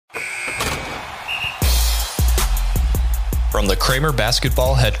From the Kramer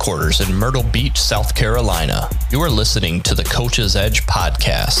Basketball Headquarters in Myrtle Beach, South Carolina, you are listening to the Coach's Edge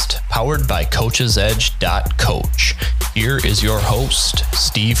podcast, powered by coachesedge.coach. Here is your host,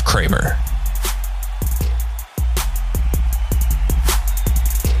 Steve Kramer.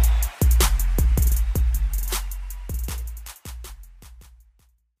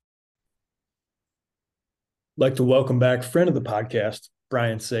 I'd like to welcome back friend of the podcast,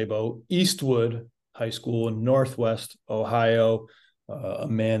 Brian Sabo, Eastwood High School in Northwest Ohio, a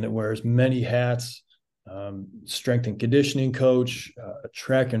man that wears many hats, strength and conditioning coach,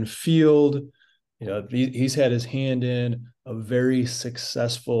 track and field. He's had his hand in a very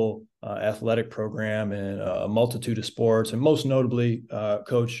successful athletic program in a multitude of sports, and most notably,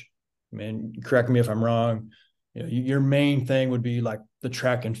 Coach, man, correct me if I'm wrong, your main thing would be like the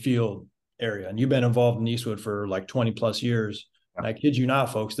track and field area, and you've been involved in Eastwood for like 20 plus years. And I kid you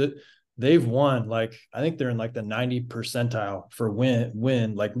not, folks, that they've won, like, I think they're in like the 90 percentile for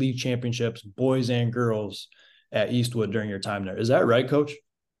win like league championships, boys and girls at Eastwood during your time there. Is that right, Coach?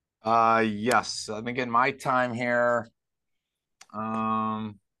 Yes. I think in my time here,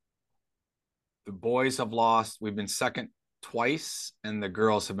 the boys have lost. We've been second twice, and the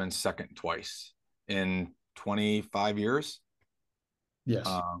girls have been second twice in 25 years. Yes.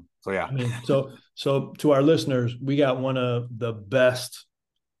 So yeah. I mean, so to our listeners, we got one of the best,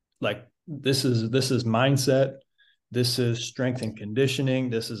 like this is mindset. This is strength and conditioning.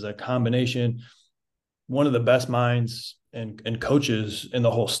 This is a combination. One of the best minds and coaches in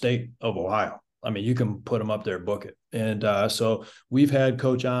the whole state of Ohio. I mean, you can put them up there, book it. And so we've had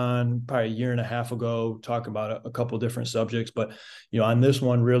Coach on probably a year and a half ago, talk about a couple of different subjects, but on this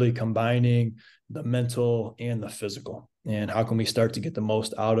one, really combining the mental and the physical, and how can we start to get the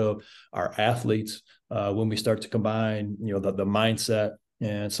most out of our athletes when we start to combine, the mindset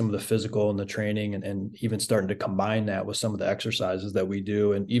and some of the physical and the training, and even starting to combine that with some of the exercises that we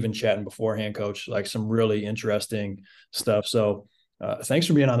do, and even chatting beforehand, Coach, like some really interesting stuff. So thanks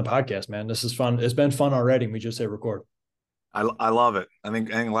for being on the podcast, man. This is fun. It's been fun already. We just hit record. I love it. I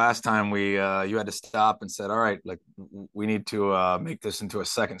think last time we you had to stop and said, all right, like we need to make this into a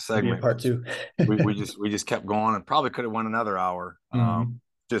second segment. Part two. we just kept going, and probably could have went another hour. Mm-hmm.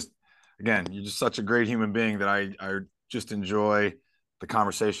 Just again, you're just such a great human being that I just enjoy the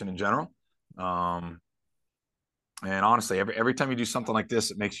conversation in general. And honestly, every time you do something like this,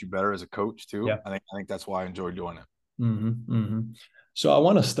 it makes you better as a coach too. Yeah. I think that's why I enjoy doing it. Mm-hmm. Mm-hmm. So I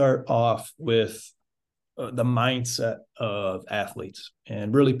want to start off with the mindset of athletes,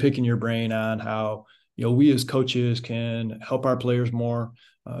 and really picking your brain on how, we as coaches can help our players more,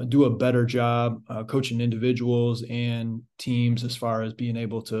 do a better job coaching individuals and teams, as far as being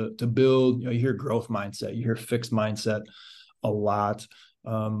able to build, you hear growth mindset, you hear fixed mindset a lot.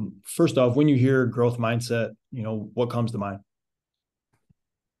 First off, when you hear growth mindset, what comes to mind?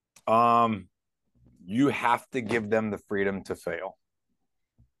 You have to give them the freedom to fail.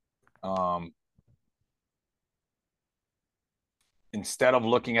 Instead of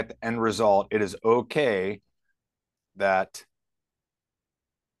looking at the end result, it is okay that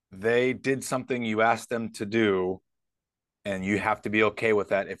they did something you asked them to do, and you have to be okay with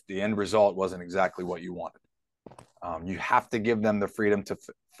that if the end result wasn't exactly what you wanted. You have to give them the freedom to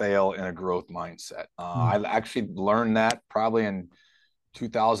fail in a growth mindset. I actually learned that probably in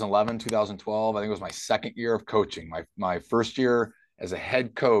 2011, 2012. I think it was my second year of coaching. My first year as a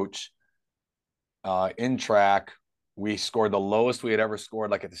head coach in track, we scored the lowest we had ever scored,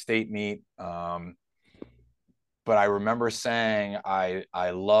 like at the state meet. But I remember saying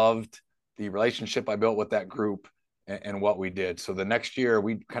I loved the relationship I built with that group and what we did. So the next year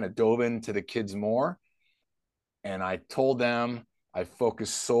we kind of dove into the kids more. And I told them I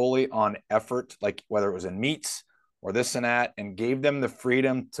focused solely on effort, like whether it was in meets or this and that, and gave them the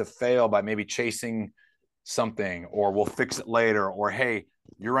freedom to fail by maybe chasing something, or we'll fix it later, or, hey,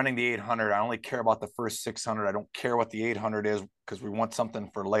 you're running the 800. I only care about the first 600. I don't care what the 800 is, because we want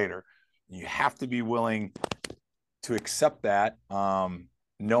something for later. You have to be willing to accept that,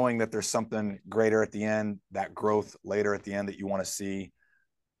 knowing that there's something greater at the end, that growth later at the end that you want to see,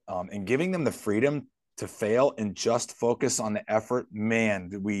 and giving them the freedom to fail and just focus on the effort. Man,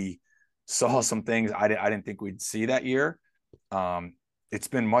 we saw some things I didn't think we'd see that year. It's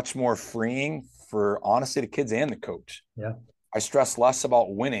been much more freeing for, honestly, the kids and the coach. Yeah. I stress less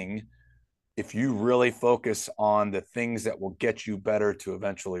about winning if you really focus on the things that will get you better to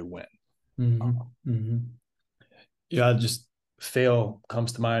eventually win. Mm-hmm. Yeah, just fail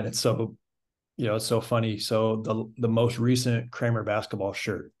comes to mind. It's so, it's so funny. So the most recent Kramer basketball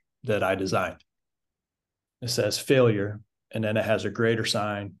shirt that I designed, it says failure, and then it has a greater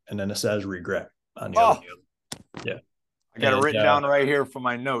sign, and then it says regret on the other. Yeah. I got it written down right here from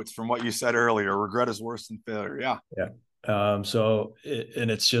my notes from what you said earlier. Regret is worse than failure. Yeah. Yeah.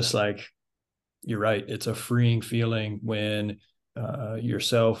 And it's just like, you're right. It's a freeing feeling when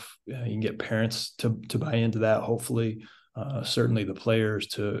yourself, you can get parents to buy into that. Hopefully, certainly the players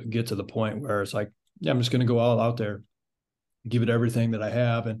to get to the point where it's like, yeah, I'm just going to go all out there, give it everything that I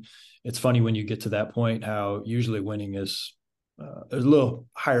have. And it's funny when you get to that point, how usually winning is there's a little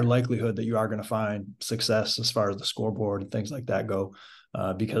higher likelihood that you are going to find success as far as the scoreboard and things like that go,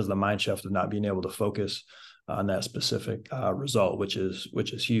 because of the mind shift of not being able to focus on that specific result, which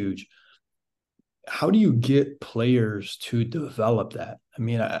is huge. How do you get players to develop that? I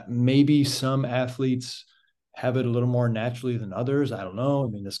mean, maybe some athletes have it a little more naturally than others. I don't know. I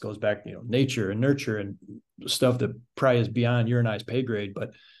mean, this goes back, nature and nurture and stuff that probably is beyond your and I's pay grade.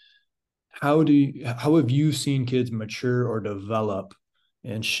 But how have you seen kids mature or develop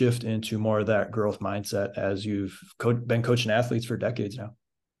and shift into more of that growth mindset as you've been coaching athletes for decades now?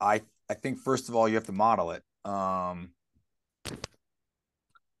 I think first of all, you have to model it.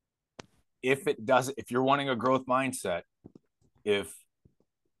 If you're wanting a growth mindset, if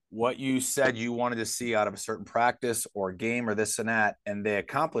what you said you wanted to see out of a certain practice or game or this and that, and they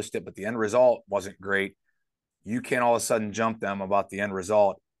accomplished it, but the end result wasn't great, you can't all of a sudden jump them about the end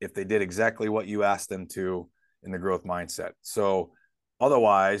result if they did exactly what you asked them to in the growth mindset. So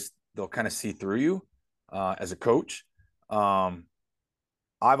otherwise, they'll kind of see through you as a coach.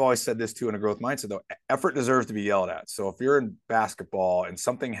 I've always said this too in a growth mindset, though, effort deserves to be yelled at. So if you're in basketball and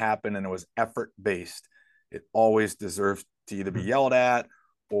something happened and it was effort based, it always deserves to either be yelled at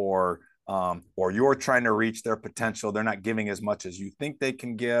or you're trying to reach their potential. They're not giving as much as you think they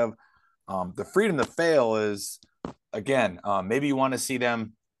can give. The freedom to fail is, again, maybe you want to see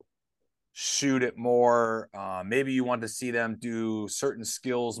them shoot it more. Maybe you want to see them do certain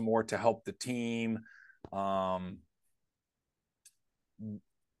skills more to help the team.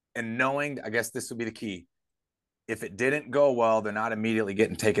 And knowing, I guess this would be the key. If it didn't go well, they're not immediately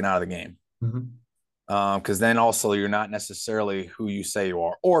getting taken out of the game. Because then also you're not necessarily who you say you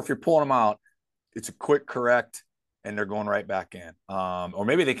are. Or if you're pulling them out, it's a quick correct and they're going right back in. Or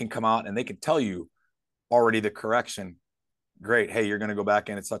maybe they can come out and they can tell you already the correction. Great. Hey, you're going to go back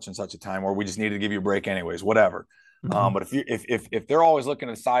in at such and such a time, or we just needed to give you a break anyways, whatever. But if they're always looking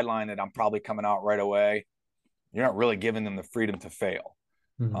at the sideline and I'm probably coming out right away, you're not really giving them the freedom to fail.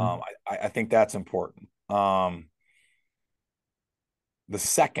 I think that's important. The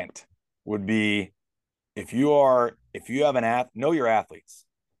second would be if you have know your athletes.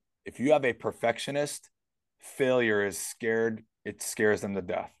 If you have a perfectionist, failure is scared. It scares them to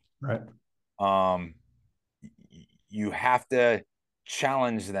death. Right. You have to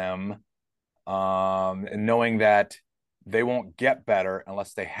challenge them, and knowing that they won't get better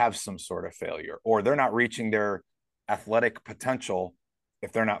unless they have some sort of failure, or they're not reaching their athletic potential.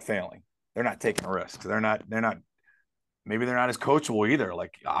 If they're not failing, they're not taking risks. Maybe they're not as coachable either.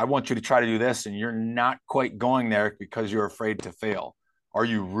 Like, I want you to try to do this and you're not quite going there because you're afraid to fail. Are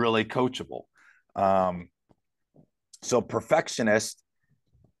you really coachable? So perfectionists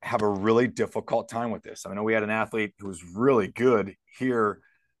have a really difficult time with this. I know we had an athlete who was really good here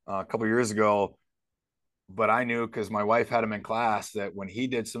a couple of years ago, but I knew because my wife had him in class that when he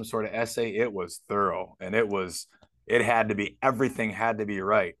did some sort of essay, it was thorough and everything had to be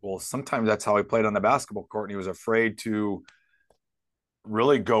right. Well, sometimes that's how he played on the basketball court, and he was afraid to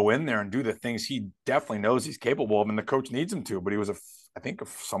really go in there and do the things he definitely knows he's capable of, and the coach needs him to, but he was, I think,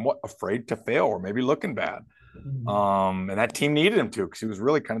 somewhat afraid to fail or maybe looking bad. And that team needed him to, because he was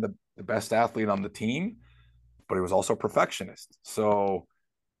really kind of the best athlete on the team, but he was also a perfectionist. So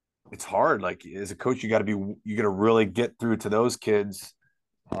it's hard. Like, as a coach, you got to really get through to those kids,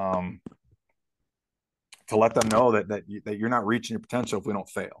 to let them know that you're not reaching your potential if we don't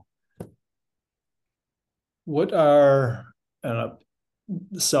fail. What are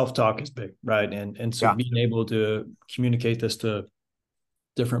self-talk is big, right? And so being able to communicate this to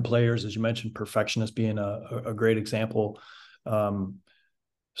different players, as you mentioned, perfectionist being a great example.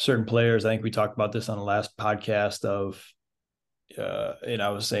 Certain players, I think we talked about this on the last podcast of, and I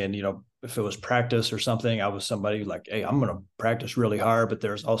was saying, if it was practice or something, I was somebody like, hey, I'm going to practice really hard, but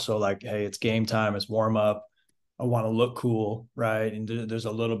there's also like, hey, it's game time, it's warm up, I want to look cool, right? And there's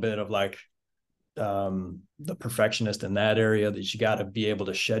a little bit of like the perfectionist in that area that you got to be able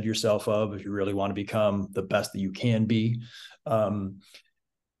to shed yourself of if you really want to become the best that you can be.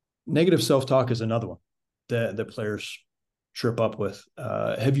 Negative self-talk is another one that players trip up with.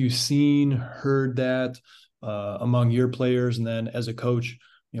 Have you heard that among your players? And then as a coach,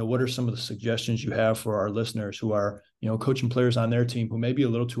 what are some of the suggestions you have for our listeners who are, coaching players on their team who may be a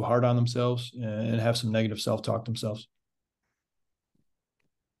little too hard on themselves and have some negative self-talk themselves?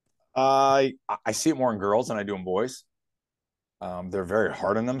 I see it more in girls than I do in boys. They're very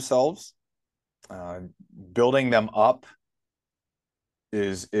hard on themselves. Uh, Building them up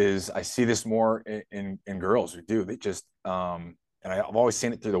is I see this more in girls who do. They just and I've always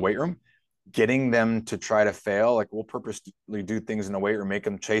seen it through the weight room, getting them to try to fail. Like we'll purposely do things in the weight room, make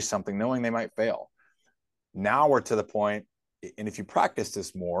them chase something, knowing they might fail. Now we're to the point, and if you practice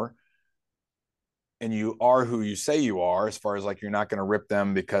this more, and you are who you say you are, as far as like you're not going to rip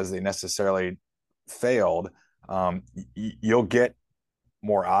them because they necessarily failed, you'll get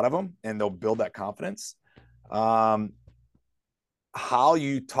more out of them, and they'll build that confidence. Um, how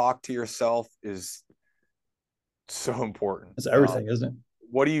you talk to yourself is so important. It's everything, isn't it?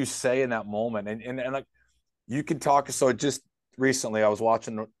 What do you say in that moment? And like you can talk. So just recently, I was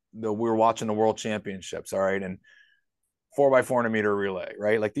watching we were watching the World Championships. All right, and 4x400 meter relay.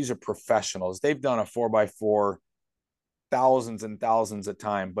 Right, like these are professionals. They've done a 4x4 thousands and thousands of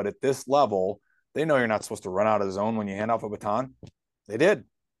times, but at this level, they know you're not supposed to run out of the zone when you hand off a baton. They did.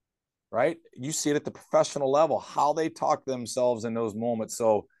 Right, you see it at the professional level, how they talk to themselves in those moments.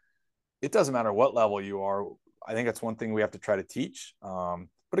 So it doesn't matter what level you are. I think that's one thing we have to try to teach.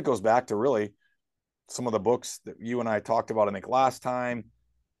 But it goes back to really some of the books that you and I talked about, I think, last time.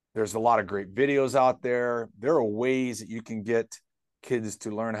 There's a lot of great videos out there. There are ways that you can get kids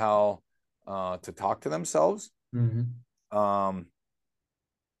to learn how to talk to themselves. Mm-hmm.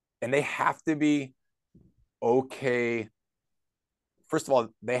 And they have to be okay. First of all,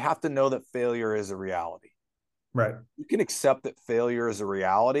 they have to know that failure is a reality. Right. You can accept that failure is a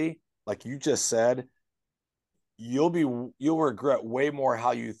reality. Like you just said, you'll regret way more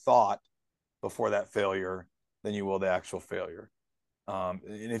how you thought before that failure than you will the actual failure. And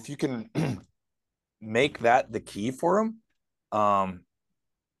if you can make that the key for them,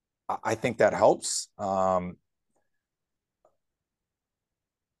 I think that helps.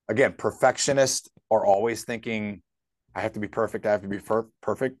 Again, perfectionists are always thinking, I have to be perfect. I have to be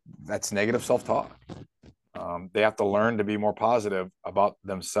perfect. That's negative self-talk. They have to learn to be more positive about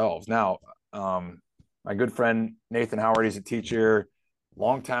themselves. Now, my good friend Nathan Howard, he's a teacher,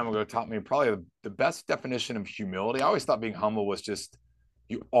 long time ago, taught me probably the best definition of humility. I always thought being humble was just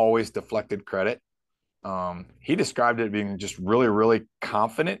you always deflected credit. He described it being just really, really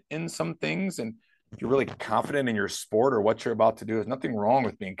confident in some things. And if you're really confident in your sport or what you're about to do, there's nothing wrong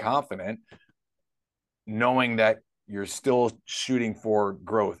with being confident, knowing that you're still shooting for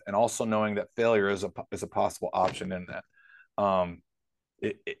growth and also knowing that failure is a possible option in that.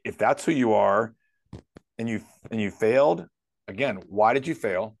 If that's who you are and you failed, again, why did you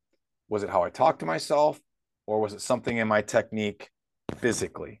fail? Was it how I talked to myself, or was it something in my technique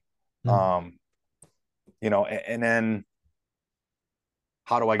physically? Mm-hmm. And then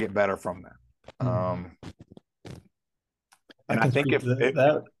how do I get better from that? Mm-hmm. I And I can think speak to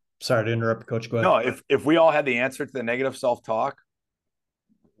that. Sorry to interrupt, Coach. Go ahead. no, if we all had the answer to the negative self-talk,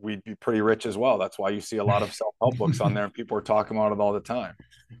 we'd be pretty rich as well. That's why you see a lot of self-help books on there and people are talking about it all the time.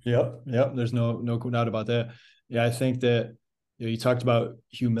 Yep. There's no doubt about that. Yeah, I think that you talked about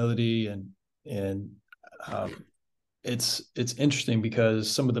humility and it's interesting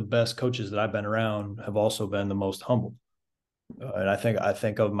because some of the best coaches that I've been around have also been the most humble. And I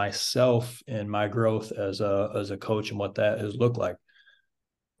think of myself and my growth as a coach and what that has looked like.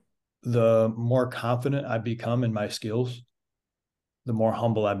 The more confident I become in my skills, the more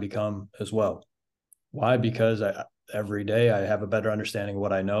humble I become as well. Why? Because every day I have a better understanding of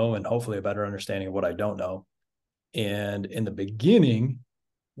what I know and hopefully a better understanding of what I don't know. And in the beginning,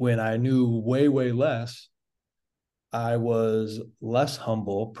 when I knew way, way less, I was less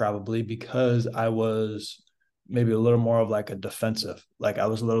humble probably because I was maybe a little more of like a defensive. Like I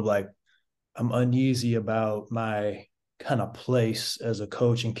was a little like, I'm uneasy about my kind of place as a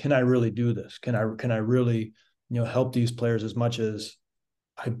coach. And can I really do this? Can I really, help these players as much as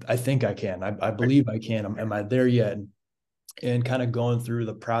I think I can? I believe I can. Am I there yet? And kind of going through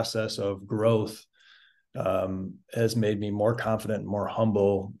the process of growth has made me more confident and more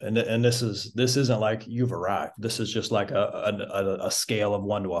humble. And this isn't like you've arrived. This is just like a scale of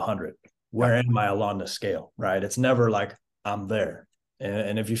 1 to 100. Where am I along the scale? Right? It's never like I'm there.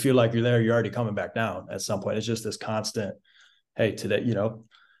 And if you feel like you're there, you're already coming back down at some point. It's just this constant. Hey, today,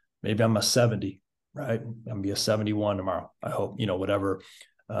 maybe I'm a 70, right? I'm gonna be a 71 tomorrow. I hope, whatever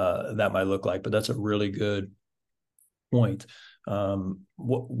that might look like. But that's a really good point.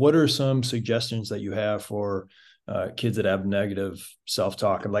 What are some suggestions that you have for kids that have negative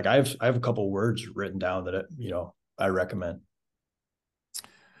self-talk? And like I have a couple of words written down that I recommend.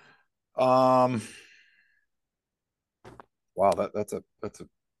 Wow, that's a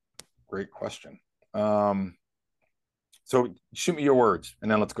great question. So shoot me your words, and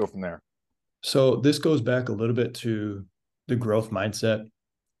then let's go from there. So this goes back a little bit to the growth mindset,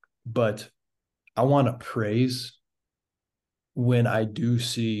 but I want to praise when I do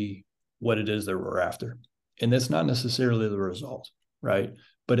see what it is that we're after. And that's not necessarily the result, right?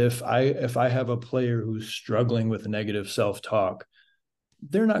 But if I have a player who's struggling with negative self-talk,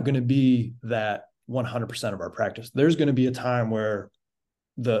 they're not going to be that 100% of our practice. There's going to be a time where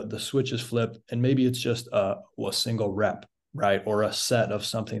the switch is flipped, and maybe it's just a single rep, right? Or a set of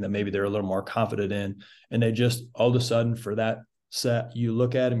something that maybe they're a little more confident in. And they just all of a sudden for that set, you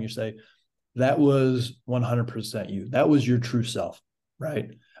look at them, you say, that was 100% you. That was your true self, right?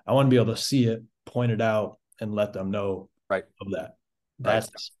 I want to be able to see it, point it out, and let them know right of that. Right.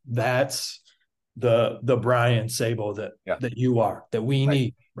 That's the Brian Sabo that you are, that we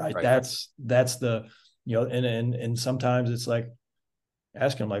need, right? That's the, and sometimes it's like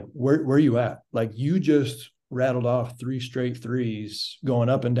asking them, like, where are you at? Like, you just rattled off 3 straight threes going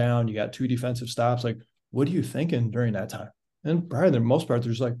up and down. You got 2 defensive stops. Like, what are you thinking during that time? And probably the most part,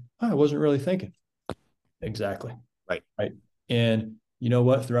 there's like, I wasn't really thinking. Exactly. Right. And you know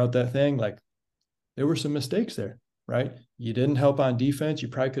what? Throughout that thing, like, there were some mistakes there, right? You didn't help on defense. You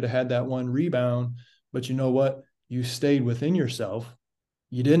probably could have had that one rebound, but you know what? You stayed within yourself.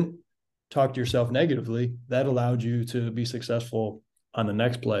 You didn't talk to yourself negatively. That allowed you to be successful on the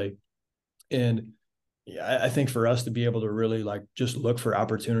next play. And yeah, I think for us to be able to really like just look for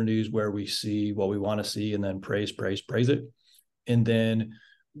opportunities where we see what we want to see and then praise it. And then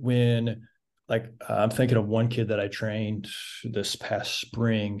when I'm thinking of one kid that I trained this past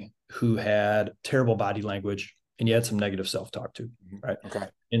spring who had terrible body language and he had some negative self-talk too. Right. Okay.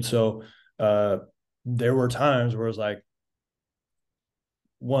 And so there were times where it was like,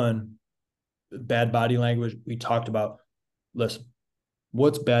 one, bad body language. We talked about, listen,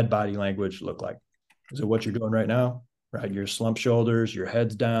 what's bad body language look like? Is it what you're doing right now? Right. Your slump shoulders, your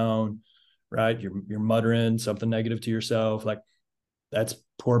head's down, right? You're muttering something negative to yourself. Like, that's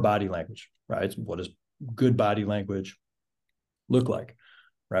poor body language, right? What does good body language look like?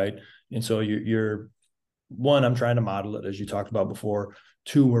 Right. And so you're one, I'm trying to model it as you talked about before.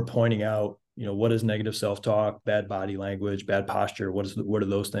 2, we're pointing out, what is negative self-talk, bad body language, bad posture? What do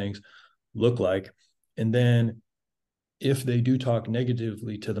those things look like? And then if they do talk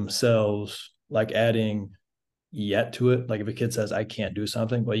negatively to themselves, like adding yet to it, like if a kid says, I can't do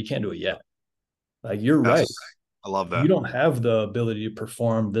something, well, you can't do it yet. Like, you're right. I love that. You don't have the ability to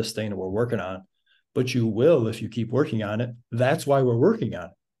perform this thing that we're working on, but you will if you keep working on it. That's why we're working on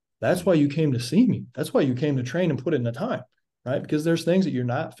it. That's why you came to see me. That's why you came to train and put in the time, right? Because there's things that you're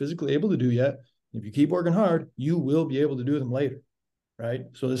not physically able to do yet. If you keep working hard, you will be able to do them later, right?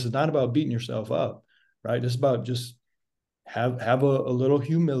 So this is not about beating yourself up, right? It's about just have a little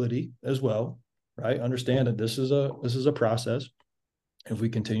humility as well, right? Understand that this is a process. If we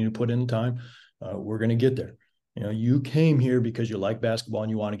continue to put in the time, we're going to get there. You came here because you like basketball and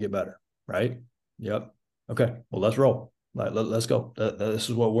you want to get better, right? Yep. Okay. Well, let's roll. Let's go. This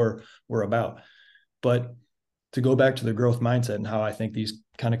is what we're about. But to go back to the growth mindset and how I think these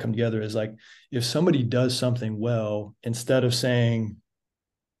kind of come together is like, if somebody does something well, instead of saying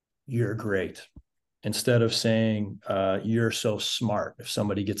you're great, instead of saying you're so smart, if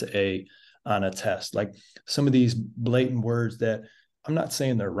somebody gets an A on a test, like some of these blatant words that I'm not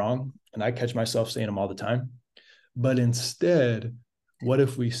saying they're wrong, and I catch myself saying them all the time, but instead, what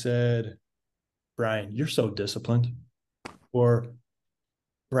if we said, Brian, you're so disciplined, or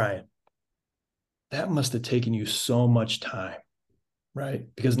Brian, that must have taken you so much time, right?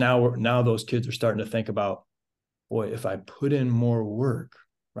 Because now those kids are starting to think about, boy, if I put in more work,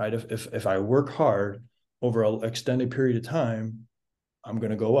 right? If I work hard over an extended period of time, I'm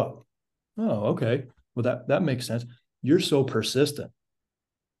going to go up. Oh, okay. Well, that makes sense. You're so persistent.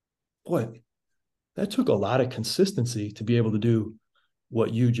 Boy, that took a lot of consistency to be able to do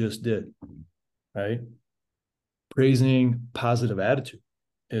what you just did, right? Praising positive attitude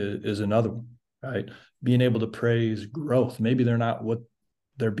is another one, right? Being able to praise growth. Maybe they're not what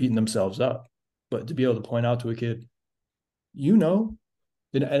they're beating themselves up, but to be able to point out to a kid, and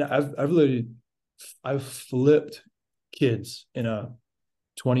I've flipped kids in a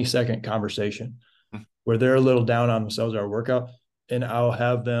 20-second conversation where they're a little down on themselves at our workout, and I'll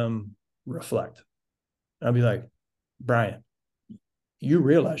have them reflect. And I'll be like, Brian, you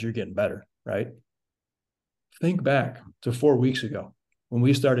realize you're getting better, right? Think back to 4 weeks ago when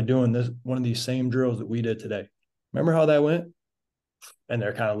we started doing one of these same drills that we did today. Remember how that went? And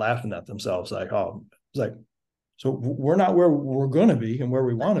they're kind of laughing at themselves like, oh, it's like, so we're not where we're going to be and where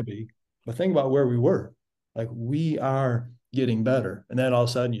we want to be, but think about where we were. Like, we are getting better. And then all of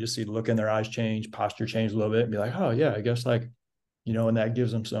a sudden you just see the look in their eyes change, posture change a little bit, and be like, oh yeah, I guess like, and that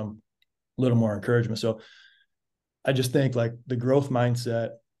gives them some little more encouragement. So I just think like the growth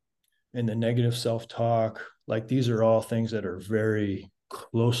mindset and the negative self-talk, like these are all things that are very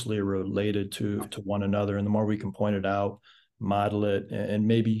closely related to one another. And the more we can point it out, model it, and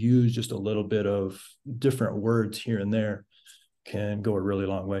maybe use just a little bit of different words here and there can go a really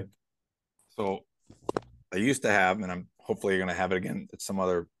long way. So I used to have, and I'm hopefully going to have it again at some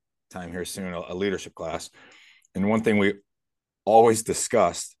other time here soon, a leadership class. And one thing we always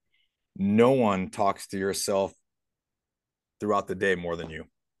discussed, no one talks to yourself throughout the day more than you.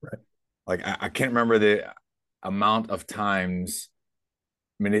 Right. Like I can't remember the amount of times.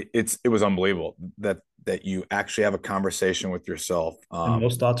 I mean, it was unbelievable that you actually have a conversation with yourself. And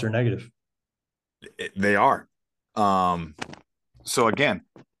most thoughts are negative. They are. So again,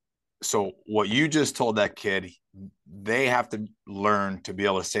 so what you just told that kid, they have to learn to be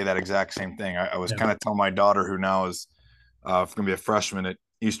able to say that exact same thing. I was kind of telling my daughter, who now is going to be a freshman at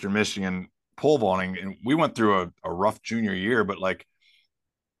Eastern Michigan pole vaulting, and we went through a rough junior year, but like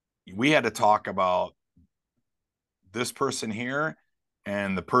we had to talk about this person here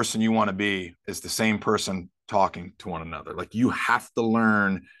and the person you want to be is the same person talking to one another. Like you have to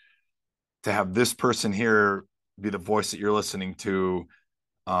learn to have this person here be the voice that you're listening to.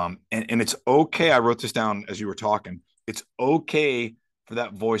 And it's okay. I wrote this down as you were talking. It's okay for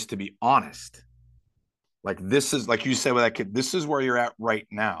that voice to be honest. Like this is, like you said with that kid, this is where you're at right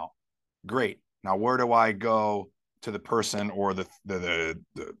now. Great. Now, where do I go to the person or the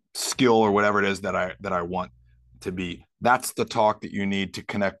skill or whatever it is that I want to be? That's the talk that you need to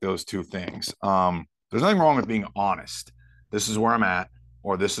connect those two things. There's nothing wrong with being honest. This is where I'm at,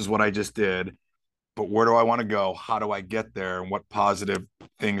 or this is what I just did, but where do I want to go? How do I get there? And what positive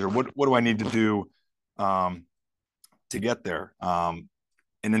things, or what do I need to do to get there? And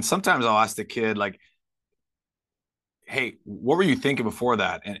then sometimes I'll ask the kid, like, hey, what were you thinking before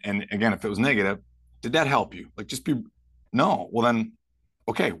that? And again, if it was negative, did that help you? Like, just be, no. Well, then,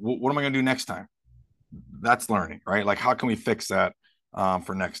 okay, what am I going to do next time? That's learning, right? Like, how can we fix that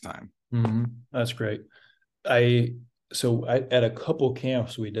for next time? Mm-hmm. That's great. So at a couple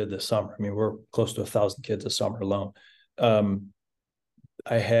camps we did this summer. I mean, we're close to 1,000 kids this summer alone.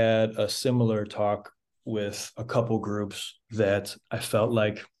 I had a similar talk with a couple groups that I felt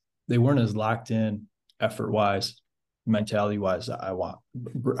like they weren't as locked in effort wise, mentality wise that I want.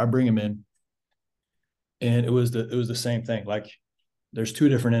 I bring them in, and it was the same thing. Like there's two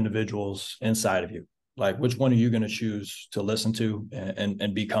different individuals inside of you. Like which one are you going to choose to listen to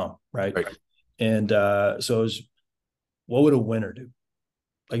and become, right? And so it was, what would a winner do?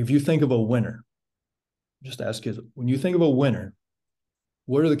 Like if you think of a winner, just ask kids, when you think of a winner,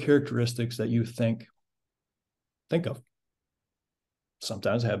 what are the characteristics that you think of?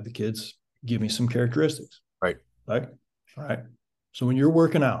 Sometimes I have the kids give me some characteristics. Right. Like, all right. So when you're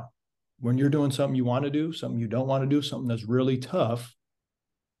working out, when you're doing something you want to do, something you don't want to do, something that's really tough,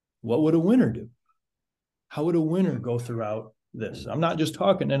 what would a winner do? How would a winner go throughout this? I'm not just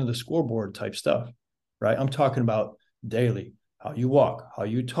talking into the scoreboard type stuff, right? I'm talking about daily, how you walk, how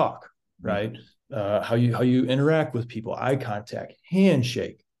you talk, right? How you interact with people, eye contact,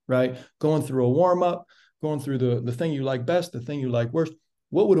 handshake, right? Going through a warm up, going through the thing you like best, the thing you like worst.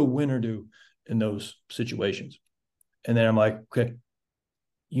 What would a winner do in those situations? And then I'm like, okay,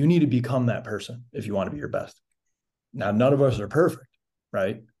 you need to become that person if you want to be your best. Now, none of us are perfect,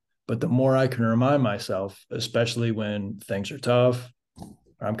 right? But the more I can remind myself, especially when things are tough,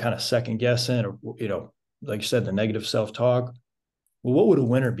 or I'm kind of second guessing, or, like you said, the negative self-talk, well, what would a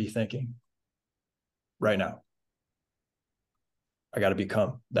winner be thinking right now? I got to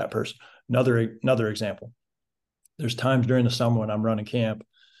become that person. Another example. There's times during the summer when I'm running camp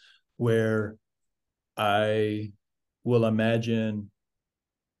where I will imagine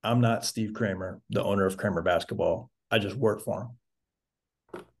I'm not Steve Kramer, the owner of Kramer Basketball. I just work for him.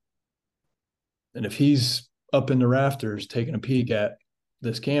 And if he's up in the rafters taking a peek at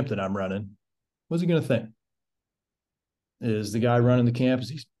this camp that I'm running, what's he going to think? Is the guy running the camp,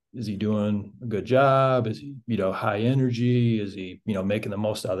 is he doing a good job? Is he, high energy? Is he, making the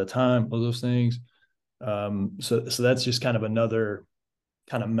most out of the time? All those things. So that's just kind of another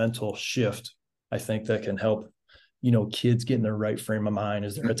kind of mental shift, I think, that can help, kids get in their right frame of mind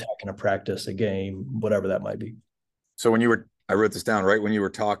as they're attacking a practice, a game, whatever that might be. So I wrote this down right when you were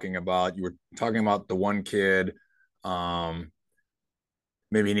talking about the one kid,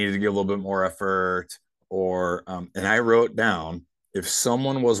 maybe he needed to give a little bit more effort, or and I wrote down, if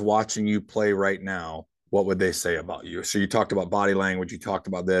someone was watching you play right now, what would they say about you? So you talked about body language, you talked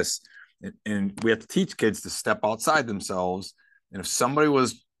about this. And we have to teach kids to step outside themselves. And if somebody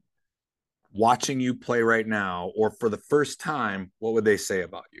was watching you play right now, or for the first time, what would they say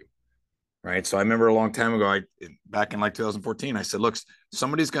about you? Right. So I remember a long time ago, back in like 2014, I said, look,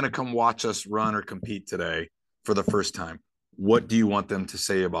 somebody's going to come watch us run or compete today for the first time. What do you want them to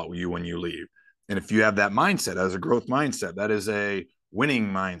say about you when you leave? And if you have that mindset as a growth mindset, that is a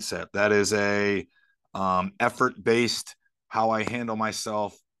winning mindset, that is a effort-based, how I handle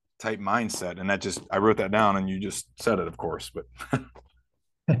myself type mindset. And that just, I wrote that down and you just said it, of course, but.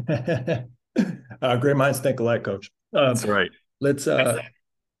 Great minds think alike, Coach. That's right. Let's,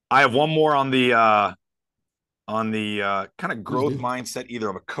 I have one more on the kind of growth mindset, either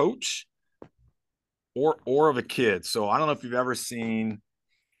of a coach or of a kid. So I don't know if you've ever seen,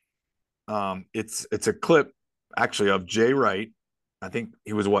 it's a clip actually of Jay Wright. I think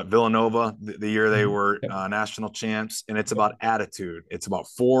he was Villanova the year they were national champs, and it's about attitude. It's about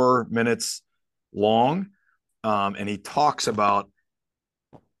 4 minutes long, and he talks about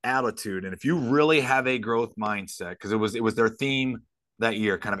attitude. And if you really have a growth mindset, because it was their theme that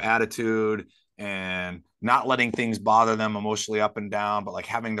year, kind of attitude and not letting things bother them emotionally up and down, but like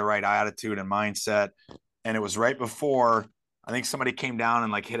having the right attitude and mindset. And it was right before, I think somebody came down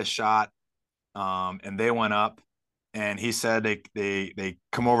and like hit a shot, and they went up, and he said they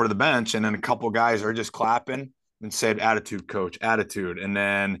come over to the bench, and then a couple of guys are just clapping and said, attitude, coach, attitude. And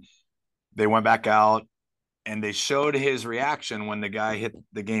then they went back out and they showed his reaction when the guy hit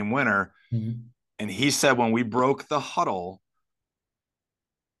the game winner. Mm-hmm. And he said, when we broke the huddle,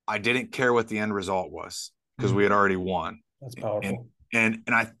 I didn't care what the end result was because we had already won. That's powerful. And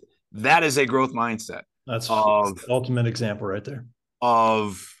that is a growth mindset. That's the ultimate example right there.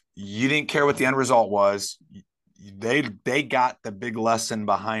 Of you didn't care what the end result was. They got the big lesson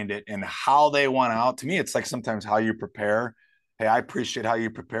behind it and how they went out. To me, it's like sometimes how you prepare. Hey, I appreciate how you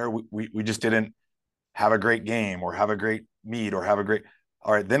prepare. We just didn't have a great game or have a great meet or have a great,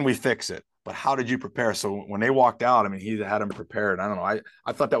 all right, then we fix it. But how did you prepare? So when they walked out, I mean, he had them prepared. I don't know.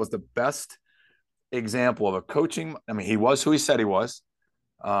 I thought that was the best example of a coaching. I mean, he was who he said he was.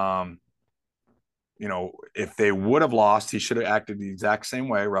 You know, if they would have lost, he should have acted the exact same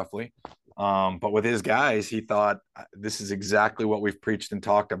way, roughly. But with his guys, he thought this is exactly what we've preached and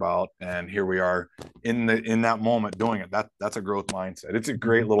talked about, and here we are in that moment doing it. That's a growth mindset. It's a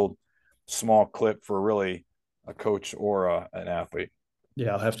great little small clip for really a coach or an athlete.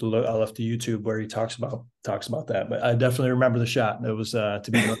 Yeah, I'll have to look. I'll have to YouTube where he talks about that. But I definitely remember the shot. It was to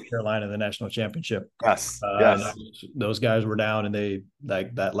beat North Carolina in the national championship. Yes. Those guys were down, and they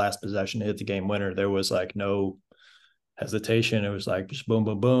like that last possession hit the game winner. There was like no hesitation. It was like just boom,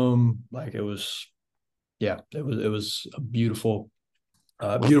 boom, boom. Like it was a beautiful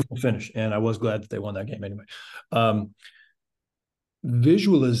finish, and I was glad that they won that game anyway.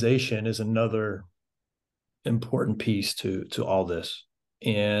 Visualization is another important piece to all this.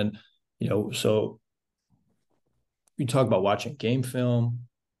 And, you know, so you talk about watching game film,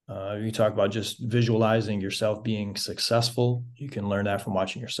 you talk about just visualizing yourself being successful. You can learn that from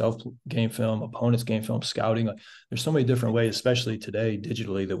watching yourself game film, opponents game film, scouting. Like, there's so many different ways, especially today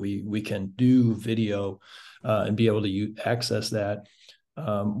digitally, that we can do video and be able to access that.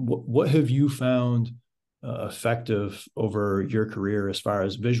 What have you found effective over your career as far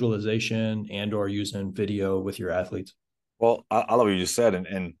as visualization and or using video with your athletes? Well, I love what you just said.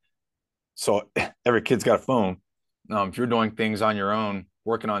 And so every kid's got a phone. If you're doing things on your own,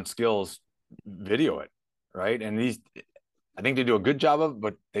 working on skills, video it, right? And I think they do a good job of it,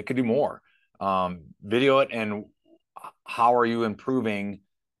 but they could do more. Video it, and how are you improving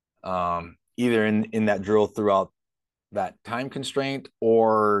either in that drill throughout that time constraint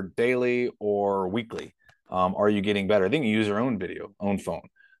or daily or weekly? Are you getting better? I think you use your own video, own phone.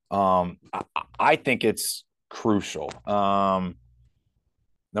 I think it's crucial. Number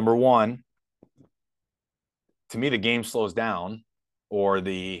one, to me, the game slows down, or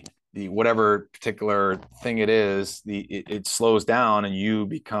the whatever particular thing it is, it slows down and you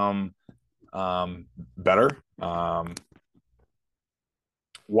become better.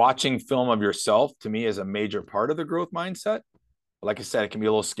 Watching film of yourself, to me, is a major part of the growth mindset. Like I said, it can be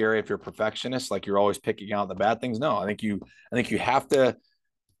a little scary if you're a perfectionist, like you're always picking out the bad things. No, I think you have to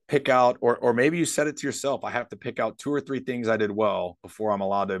pick out, or maybe you said it to yourself, I have to pick out 2 or 3 things I did well before I'm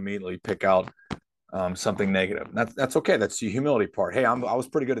allowed to immediately pick out something negative. That's okay. That's the humility part. Hey, I was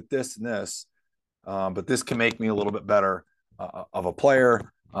pretty good at this and this, but this can make me a little bit better of a player,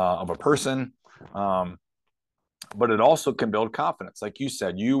 of a person. But it also can build confidence. Like you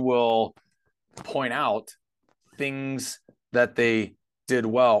said, you will point out things that they did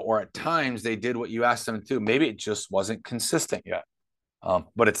well, or at times they did what you asked them to. Maybe it just wasn't consistent yet,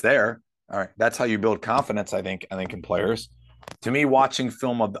 but it's there. All right. That's how you build confidence, I think in players. To me, watching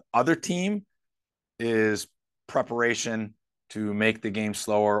film of the other team is preparation to make the game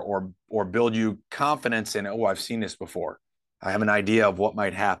slower or build you confidence in, oh, I've seen this before. I have an idea of what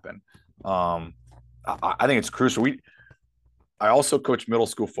might happen. I think it's crucial. I also coach middle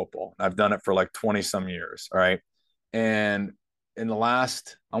school football. I've done it for like 20 some years. All right. And in the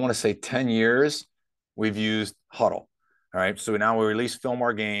last, I want to say 10 years, we've used Huddle. All right. So now we release film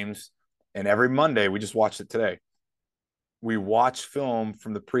our games. And every Monday, we just watched it today. We watch film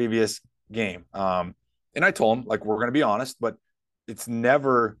from the previous game. And I told them, like, we're going to be honest, but it's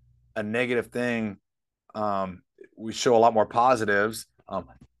never a negative thing. We show a lot more positives.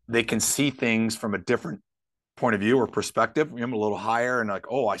 They can see things from a different point of view or perspective. I'm a little higher and like,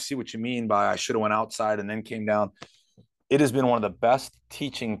 oh, I see what you mean by I should have went outside and then came down. It has been one of the best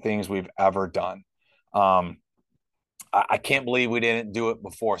teaching things we've ever done. I can't believe we didn't do it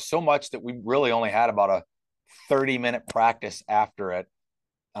before, so much that we really only had about a 30-minute practice after it.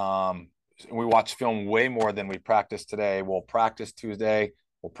 We watch film way more than we practice today. We'll practice Tuesday.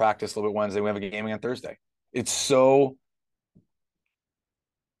 We'll practice a little bit Wednesday. We have a game on Thursday. It's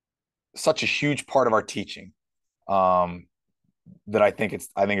such a huge part of our teaching that I think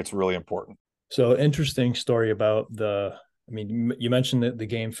it's really important. So interesting story about you mentioned the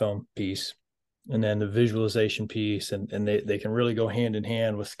game film piece and then the visualization piece, and they can really go hand in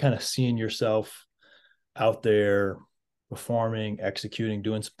hand with kind of seeing yourself out there performing, executing,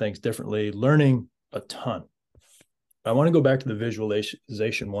 doing some things differently, learning a ton. I want to go back to the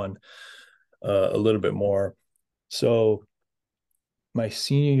visualization one a little bit more. So my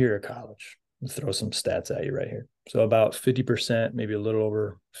senior year of college, I'll throw some stats at you right here. So about 50%, maybe a little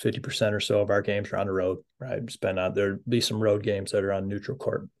over 50% or so of our games are on the road, right? There'll be some road games that are on neutral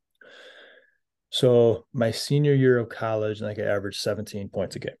court. So my senior year of college, I averaged 17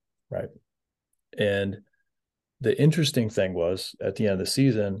 points a game, right? And the interesting thing was at the end of the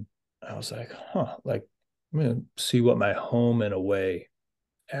season, I was like, like I'm going to see what my home and away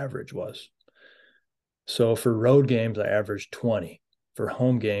average was. So for road games, I averaged 20. For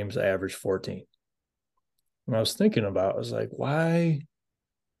home games, I averaged 14. And I was thinking about, I was like, why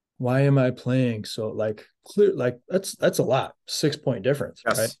am I playing so clear? Like that's a lot, 6-point difference,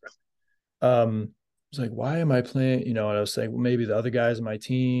 yes. Right? I was like, why am I playing? And I was saying, well, maybe the other guys on my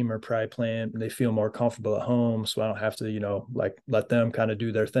team are probably playing, they feel more comfortable at home. So I don't have to, let them kind of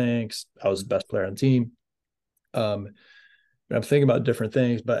do their things. I was the best player on the team. I'm thinking about different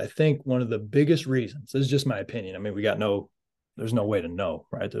things, but I think one of the biggest reasons, this is just my opinion. I mean, there's no way to know,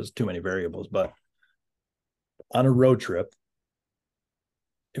 right? There's too many variables, but on a road trip,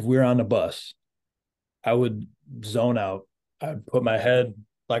 if we were on the bus, I would zone out. I'd put my head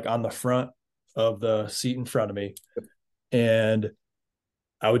on the front of the seat in front of me, and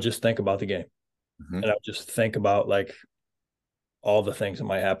I would just think about the game. Mm-hmm. And I would just think about all the things that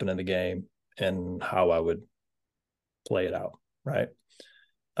might happen in the game and how I would play it out. Right.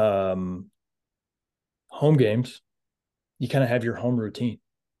 Home games, you kind of have your home routine,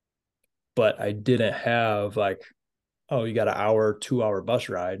 but I didn't have you got an hour, 2-hour bus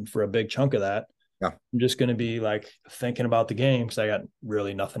ride for a big chunk of that. Yeah. I'm just going to be thinking about the game because I got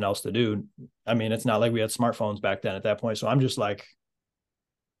really nothing else to do. I mean, it's not like we had smartphones back then at that point. So I'm just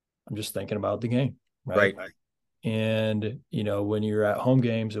thinking about the game. Right. And, when you're at home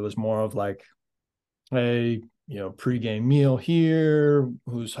games, it was more of hey, pregame meal here,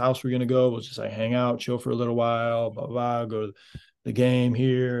 whose house we're going to go. We'll just hang out, chill for a little while, blah, blah, go to the game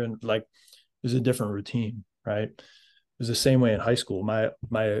here. And there's a different routine. Right. It was the same way in high school.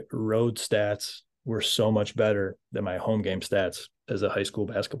 My road stats were so much better than my home game stats as a high school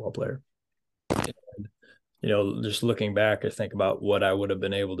basketball player. And, just looking back, I think about what I would have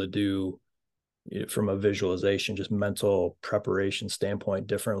been able to do from a visualization, just mental preparation standpoint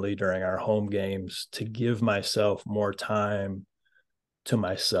differently during our home games to give myself more time to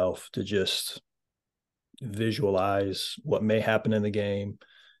myself to just visualize what may happen in the game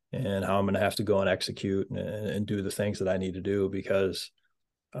and how I'm going to have to go and execute and do the things that I need to do, because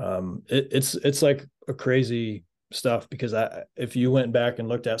it's a crazy stuff. Because if you went back and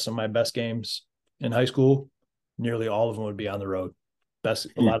looked at some of my best games in high school, nearly all of them would be on the road. A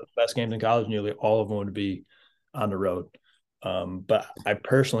lot of the best games in college, nearly all of them would be on the road. But I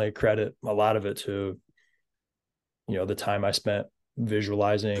personally credit a lot of it to, the time I spent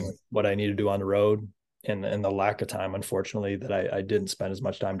visualizing what I need to do on the road, and the lack of time, unfortunately, that I didn't spend as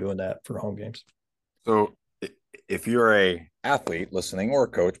much time doing that for home games. So if you're a athlete listening, or a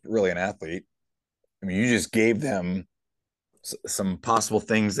coach, but really an athlete, I mean, you just gave them some possible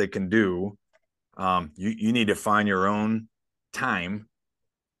things they can do. You need to find your own time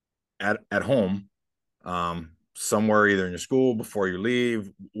at home, somewhere either in your school before you leave,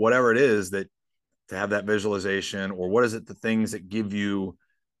 whatever it is, that to have that visualization, or what is it, the things that give you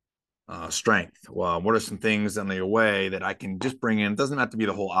strength? Well, what are some things on the way that I can just bring in? It doesn't have to be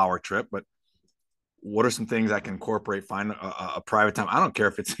the whole hour trip, but what are some things I can incorporate? Find a private time. I don't care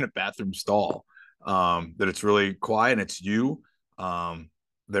if it's in a bathroom stall, that it's really quiet and it's you.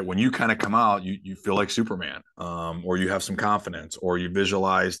 That when you kind of come out, you feel like Superman, or you have some confidence, or you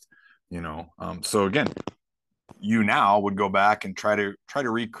visualized, so again, you now would go back and try to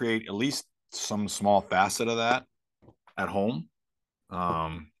recreate at least some small facet of that at home.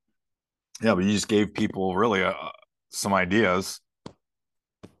 Yeah, but you just gave people really some ideas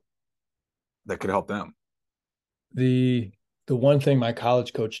that could help them. The one thing my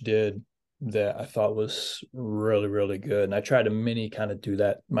college coach did that I thought was really, really good, and I tried to mini kind of do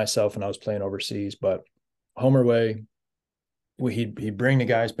that myself when I was playing overseas, but Homer Way, he'd bring the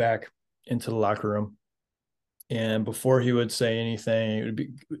guys back into the locker room, and before he would say anything, it would be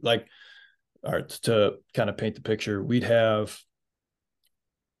like, all right, to kind of paint the picture, we'd have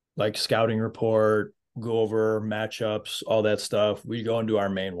like scouting report, go over matchups, all that stuff. We'd go and do our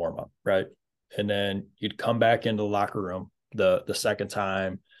main warm up, right? And then you'd come back into the locker room the second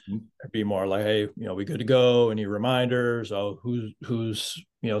time. It'd be more like, hey, we good to go? Any reminders? Oh, who's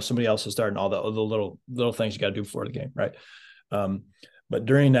somebody else is starting, all the little things you got to do before the game, right? But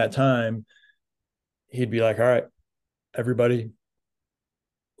during that time, he'd be like, all right, everybody,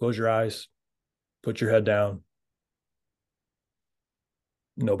 close your eyes, put your head down.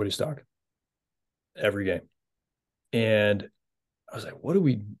 Nobody's talking every game. And I was like, what are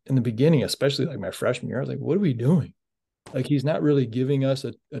we, in the beginning, especially like my freshman year, I was like, what are we doing? Like, he's not really giving us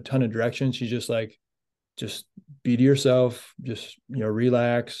a ton of directions. He's just like, just be to yourself, just,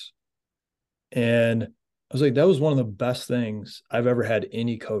 relax. And I was like, that was one of the best things I've ever had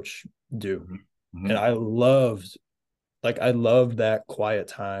any coach do. Mm-hmm. And I loved that quiet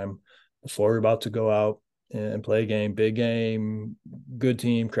time before we're about to go out and play a game, big game, good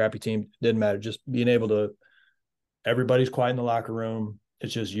team, crappy team, didn't matter. Just being able to, everybody's quiet in the locker room.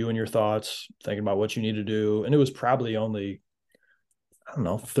 It's just you and your thoughts, thinking about what you need to do. And it was probably only, I don't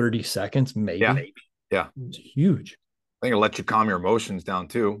know, 30 seconds, maybe. Yeah. It was huge. I think it'll let you calm your emotions down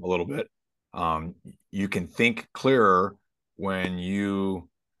too, a little bit. You can think clearer when you,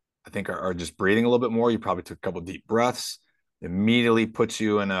 I think, are just breathing a little bit more. You probably took a couple of deep breaths, immediately puts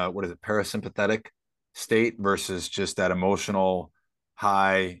you in a, parasympathetic state versus just that emotional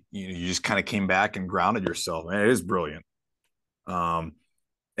high. You just kind of came back and grounded yourself. Man, it is brilliant.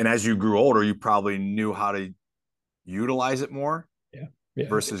 And as you grew older, you probably knew how to utilize it more. Yeah.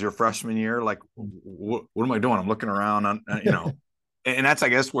 Versus your freshman year. Like, what am I doing? I'm looking around on, and that's, I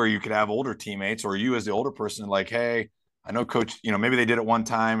guess, where you could have older teammates, or you as the older person, like, hey, I know coach, maybe they did it one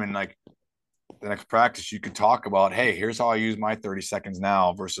time, and like the next practice, you could talk about, hey, here's how I use my 30 seconds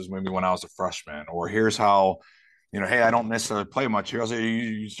now versus maybe when I was a freshman, or here's how, hey, I don't necessarily play much. Here's how you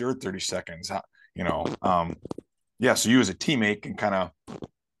use your 30 seconds, so you as a teammate can kind of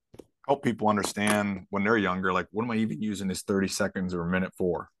help people understand when they're younger, like, what am I even using this 30 seconds or a minute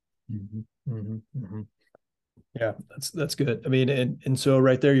for? Mm-hmm. Mm-hmm. Mm-hmm. Yeah, that's good. I mean, and so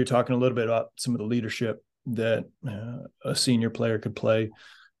right there, you're talking a little bit about some of the leadership that a senior player could play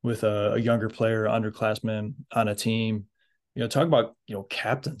with a younger player, underclassman on a team. Talk about,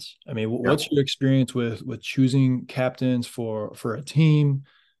 captains. I mean, what's your experience with choosing captains for a team?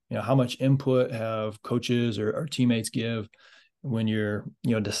 How much input have coaches or teammates give when you're,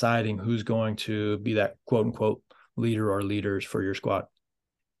 deciding who's going to be that quote unquote leader or leaders for your squad?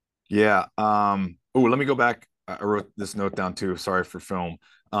 Yeah. Let me go back. I wrote this note down too. Sorry for film.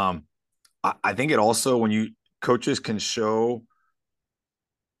 I think it also, when coaches can show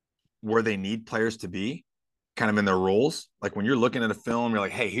where they need players to be kind of in their roles. Like when you're looking at a film, you're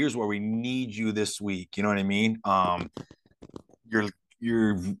like, hey, here's where we need you this week. You know what I mean? When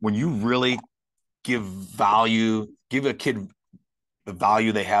you really give a kid the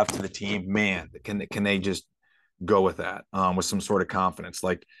value they have to the team, man, can they just go with that with some sort of confidence?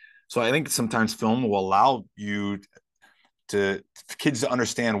 Like, so I think sometimes film will allow you to kids to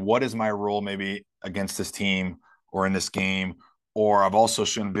understand, what is my role maybe against this team or in this game, or I've also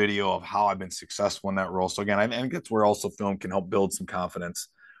shown video of how I've been successful in that role. So again, I think that's where also film can help build some confidence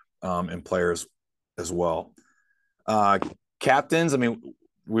in players as well. Captains, I mean,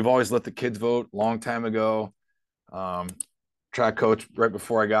 we've always let the kids vote. Long time ago, track coach right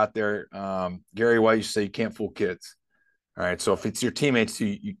before I got there, Gary White used to say, you can't fool kids. All right, so if it's your teammates,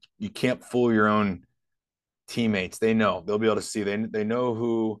 you can't fool your own teammates. They'll be able to see. They know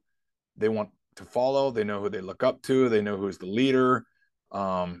who they want to follow. They know who they look up to. They know who's the leader.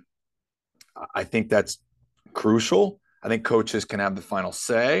 I think that's crucial. I think coaches can have the final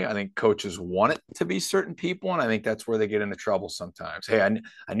say. I think coaches want it to be certain people, and I think that's where they get into trouble sometimes. Hey,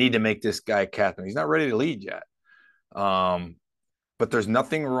 I need to make this guy captain. He's not ready to lead yet. But there's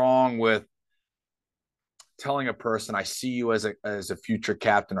nothing wrong with telling a person, I see you as a future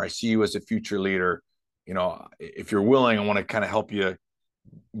captain, or I see you as a future leader. You know, if you're willing, I want to kind of help you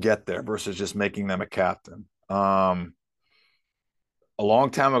get there versus just making them a captain. A long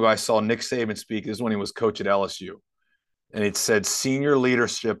time ago, I saw Nick Saban speak. This is when he was coach at LSU. And it said senior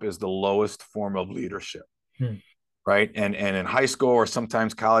leadership is the lowest form of leadership. Right. And in high school or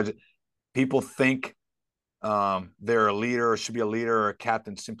sometimes college, people think they're a leader or should be a leader or a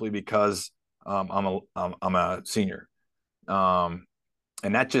captain simply because I'm a senior.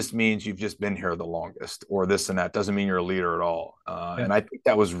 And that just means you've just been here the longest or this and that. Doesn't mean you're a leader at all. And I think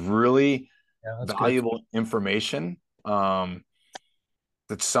that was really valuable information that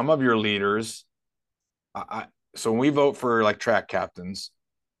some of your leaders, so when we vote for like track captains,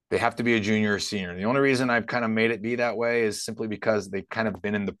 they have to be a junior or senior. The only reason I've kind of made it be that way is simply because they've kind of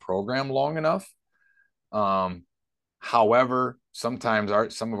been in the program long enough. However,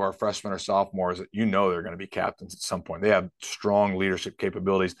 sometimes some of our freshmen or sophomores, they're going to be captains at some point. They have strong leadership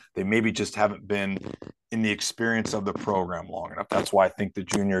capabilities. They maybe just haven't been in the experience of the program long enough. That's why I think the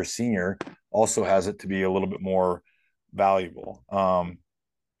junior or senior also has it to be a little bit more valuable.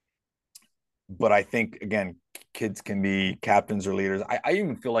 But I think, again, kids can be captains or leaders. I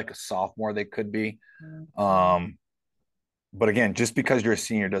even feel like a sophomore they could be. But again, just because you're a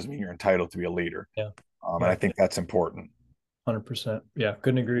senior doesn't mean you're entitled to be a leader. And I think that's important. 100%. Yeah,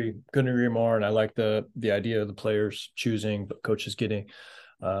 couldn't agree more. And I like the idea of the players choosing, but coaches getting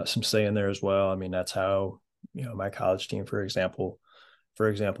some say in there as well. I mean, that's how, my college team, for example,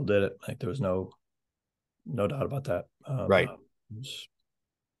 did it. Like there was no doubt about that. Right.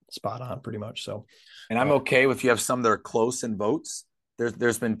 Spot on pretty much. So, and I'm okay with you have some that are close in votes.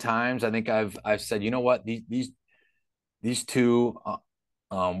 There's been times I think I've said, you know what, these two,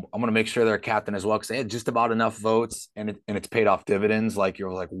 I'm going to make sure they're a captain as well because they had just about enough votes, and it's paid off dividends. Like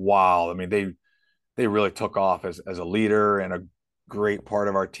you're like, wow. I mean, they really took off as a leader and a great part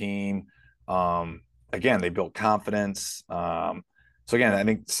of our team. Again, they built confidence. So again, I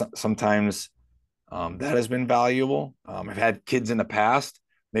think sometimes that has been valuable. I've had kids in the past,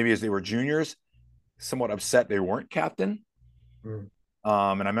 maybe as they were juniors, somewhat upset they weren't captain. And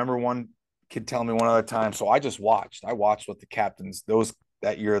I remember one kid telling me one other time. So I watched what the captains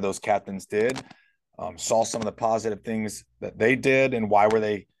that year those captains did, saw some of the positive things that they did and why were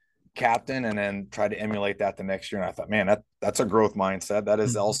they captain, and then tried to emulate that the next year. And I thought, man, that's a growth mindset. That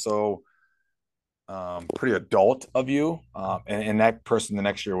is also pretty adult of you. And that person the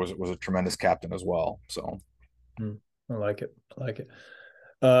next year was a tremendous captain as well. So I like it.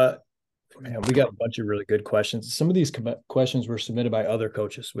 Man, we got a bunch of really good questions. Some of these questions were submitted by other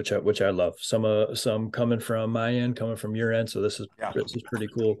coaches, which I love. Some coming from my end, coming from your end. So this is pretty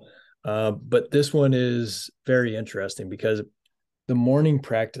cool. But this one is very interesting because the morning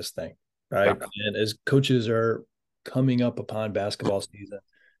practice thing, right? Yeah. And as coaches are coming up upon basketball season,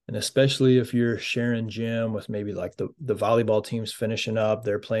 and especially if you're sharing gym with maybe like the volleyball teams finishing up,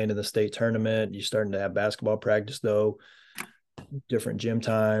 they're playing in the state tournament, you're starting to have basketball practice though, different gym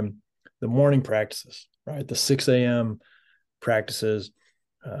time. The morning practices, right? The 6 a.m. practices,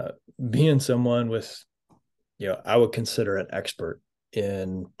 being someone with, I would consider an expert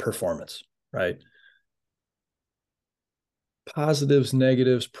in performance, right? Positives,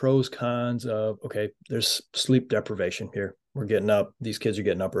 negatives, pros, cons of, okay, there's sleep deprivation here. We're getting up. These kids are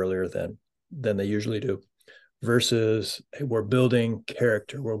getting up earlier than they usually do versus hey, we're building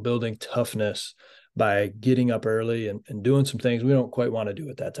character. We're building toughness by getting up early and doing some things we don't quite want to do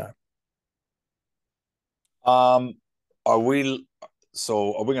at that time. Are we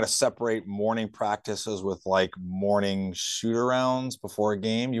going to separate morning practices with like morning shoot arounds before a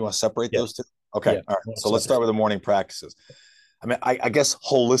game? You want to separate those two? Okay. Yeah. All right. So let's start with the morning practices. I mean, I guess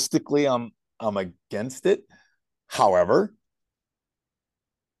holistically I'm against it. However,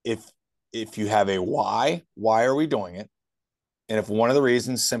 if you have a why are we doing it? And if one of the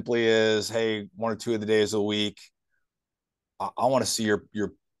reasons simply is, hey, 1 or 2 of the days a week, I want to see your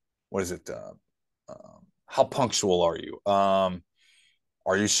what is it? How punctual are you? Are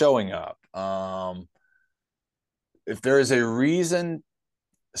you showing up? If there is a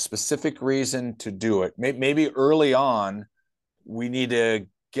specific reason to do it, maybe early on, we need to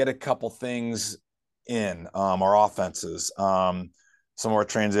get a couple things in our offenses, some of our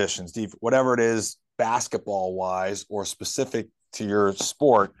transitions, whatever it is, basketball wise or specific to your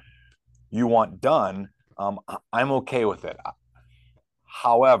sport you want done. I'm okay with it.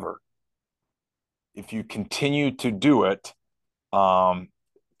 However, if you continue to do it,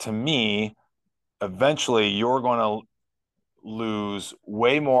 to me, eventually you're going to lose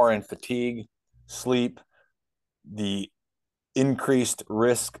way more in fatigue, sleep, the increased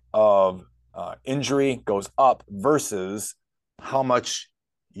risk of injury goes up versus how much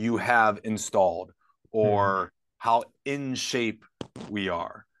you have installed or how in shape we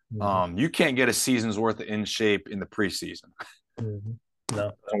are. You can't get a season's worth of in shape in the preseason. No,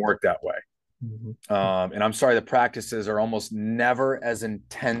 it doesn't work that way. And I'm sorry, the practices are almost never as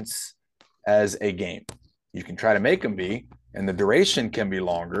intense as a game. You can try to make them be, and the duration can be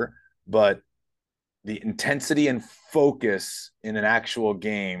longer, but the intensity and focus in an actual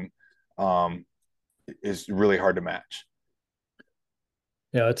game is really hard to match.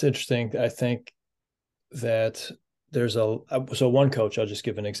 Yeah, it's interesting. I think that there's so one coach, I'll just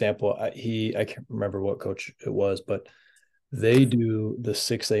give an example. I can't remember what coach it was, but they do the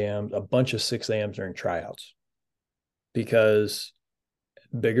 6 a.m., a bunch of 6 a.m. during tryouts because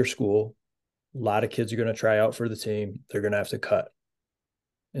bigger school, a lot of kids are going to try out for the team. They're going to have to cut.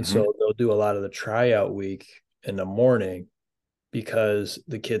 And so they'll do a lot of the tryout week in the morning because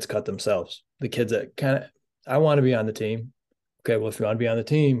the kids cut themselves. The kids that kind of, I want to be on the team. Okay, well, if you want to be on the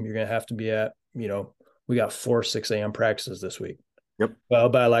team, you're going to have to be at, we got 4 6 a.m. practices this week. Yep. Well,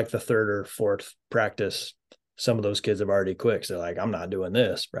 by like the third or fourth practice, some of those kids have already quit. So they're like, I'm not doing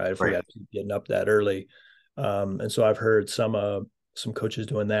this, right? If we got to keep getting up that early. And so I've heard some coaches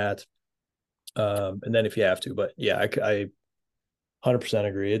doing that. And then if you have to, but yeah, I 100%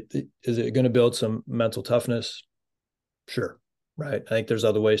 agree. Is it going to build some mental toughness? Sure. Right. I think there's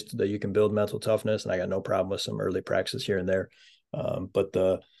other ways that you can build mental toughness, and I got no problem with some early practice here and there. But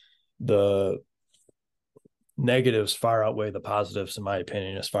the negatives far outweigh the positives, in my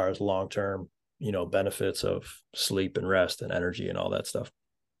opinion, as far as long-term, benefits of sleep and rest and energy and all that stuff.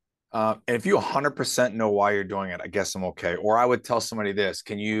 And if you 100% know why you're doing it, I guess I'm okay. Or I would tell somebody this: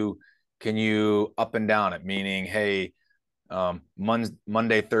 can you up and down it? Meaning, hey,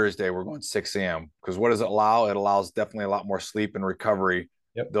 Monday, Thursday, we're going 6 a.m. Because what does it allow? It allows definitely a lot more sleep and recovery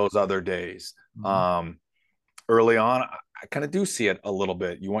those other days. Early on, I kind of do see it a little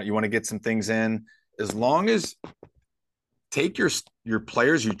bit. You want to get some things in. As long as take your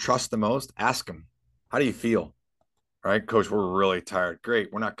players you trust the most, ask them, how do you feel? Right, coach, we're really tired.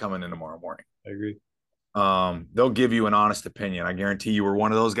 Great, we're not coming in tomorrow morning. I agree. They'll give you an honest opinion. I guarantee you were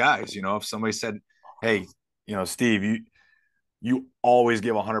one of those guys. If somebody said, hey, Steve, you always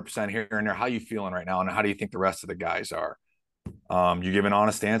give 100% here and there. How you feeling right now? And how do you think the rest of the guys are? You give an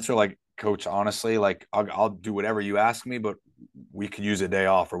honest answer, like, coach, honestly, like I'll do whatever you ask me, but we could use a day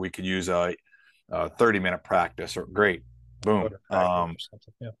off, or we could use a 30-minute practice, or great. Boom.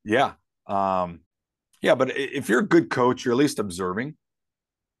 Yeah. Yeah. But if you're a good coach, you're at least observing.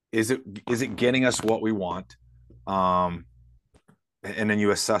 Is it getting us what we want? And then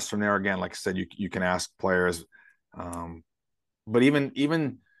you assess from there. Again, like I said, you can ask players. But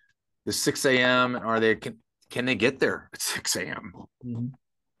even the 6 a.m. can they get there at 6 a.m.?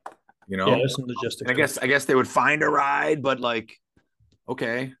 Yeah, there's some logistics. I guess they would find a ride, but like,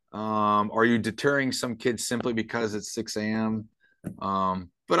 okay, are you deterring some kids simply because it's 6 a.m.?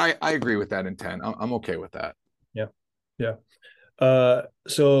 But I agree with that intent. I'm okay with that. Yeah.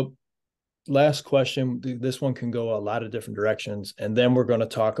 So last question. This one can go a lot of different directions, and then we're going to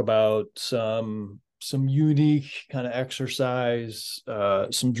talk about some unique kind of exercise,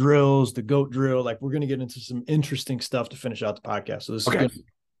 some drills, the goat drill. Like, we're going to get into some interesting stuff to finish out the podcast. So this is going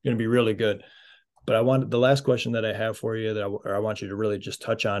to be really good. But the last question that I have for you that I want you to really just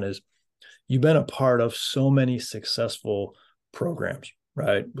touch on is, you've been a part of so many successful programs,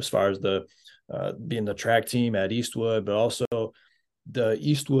 right? As far as being the track team at Eastwood, but also the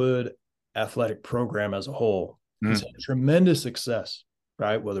Eastwood athletic program as a whole. It's had tremendous success,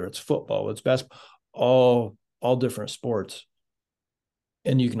 right? Whether it's football, it's basketball, all different sports.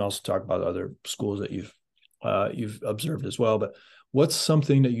 And you can also talk about other schools that you've observed as well. But what's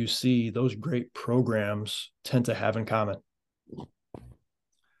something that you see those great programs tend to have in common?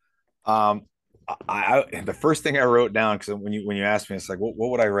 The first thing I wrote down, because when you asked me, it's like,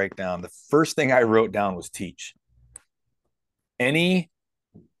 what would I write down? The first thing I wrote down was teach. Any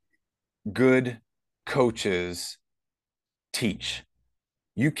good coaches teach.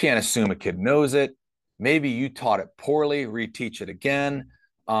 You can't assume a kid knows it. Maybe you taught it poorly, reteach it again.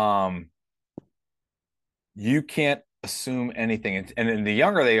 You can't assume anything. And the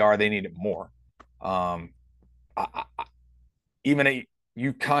younger they are, they need it more.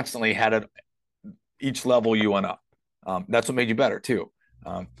 You constantly had it each level you went up. That's what made you better too.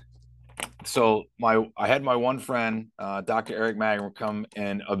 So I had my one friend, Dr. Eric Magner, come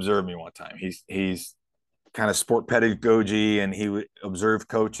and observe me one time. He's kind of sport pedagogy, and he would observe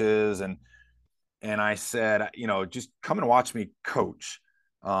coaches, and I said, just come and watch me coach.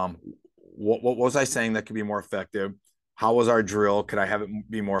 What was I saying that could be more effective? How was our drill? Could I have it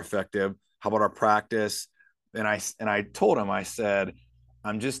be more effective? How about our practice? And I told him, I said,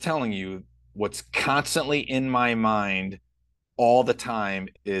 I'm just telling you what's constantly in my mind all the time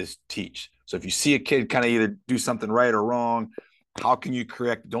is teach. So if you see a kid kind of either do something right or wrong, how can you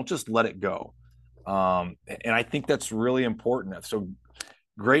correct? Don't just let it go. And I think that's really important. So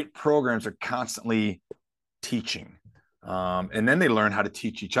great programs are constantly teaching. And then they learn how to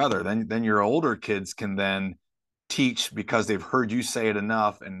teach each other. Then your older kids can then teach because they've heard you say it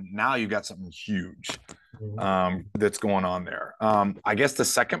enough. And now you've got something huge that's going on there. I guess the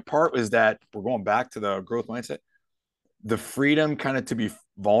second part is that we're going back to the growth mindset, the freedom kind of to be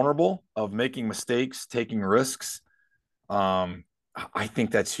vulnerable, of making mistakes, taking risks. I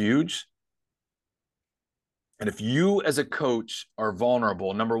think that's huge. And if you as a coach are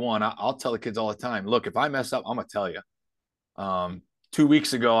vulnerable, number one, I'll tell the kids all the time, look, if I mess up, I'm going to tell you. 2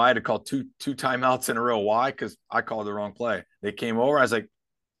 weeks ago, I had to call two timeouts in a row. Why? Because I called the wrong play. They came over. I was like,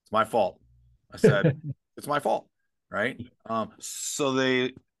 it's my fault. I said, it's my fault. Right.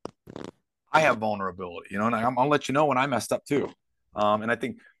 I have vulnerability, and I'll let you know when I messed up too. And I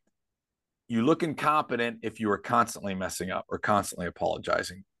think you look incompetent if you are constantly messing up or constantly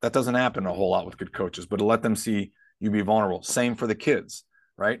apologizing. That doesn't happen a whole lot with good coaches, but to let them see you be vulnerable. Same for the kids,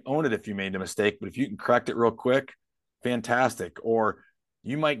 right? Own it if you made a mistake, but if you can correct it real quick, fantastic. Or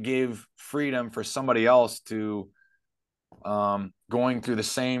you might give freedom for somebody else to going through the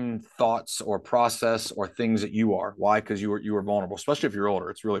same thoughts or process or things that you are. Why? Because you were vulnerable, especially if you're older.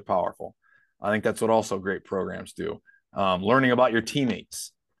 It's really powerful. I think that's what also great programs do. Learning about your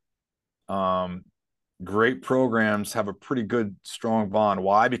teammates. Great programs have a pretty good, strong bond.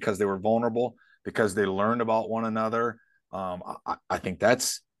 Why? Because they were vulnerable, because they learned about one another. I think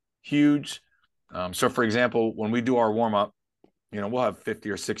that's huge. So, for example, when we do our warm up, we'll have 50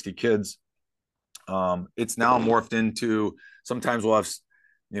 or 60 kids. It's now morphed into, sometimes we'll have,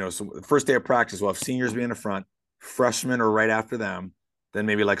 so the first day of practice, we'll have seniors be in the front, freshmen are right after them, then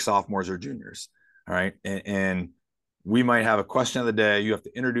maybe like sophomores or juniors. All right. And we might have a question of the day. You have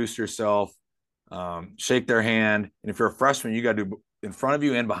to introduce yourself, shake their hand. And if you're a freshman, you got to do in front of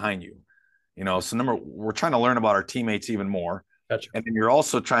you and behind you. So we're trying to learn about our teammates even more. Gotcha. And then you're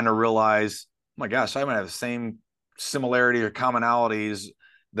also trying to realize, oh my gosh, I might have the same similarity or commonalities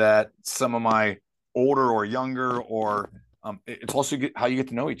that some of my older or younger, or it's also how you get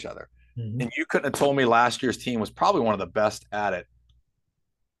to know each other. Mm-hmm. And you couldn't have told me last year's team was probably one of the best at it.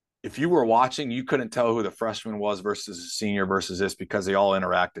 If you were watching, you couldn't tell who the freshman was versus a senior versus this, because they all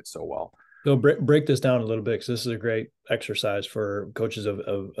interacted so well. So break this down a little bit, because this is a great exercise for coaches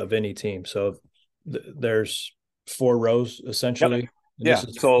of any team. So there's 4 rows essentially. Yep.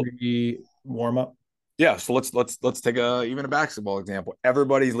 This is free warm up. Yeah. So let's take even a basketball example.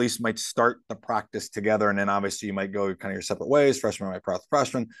 Everybody at least might start the practice together, and then obviously you might go kind of your separate ways. Freshman might practice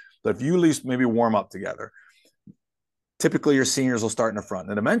freshman, but if you at least maybe warm up together, typically your seniors will start in the front,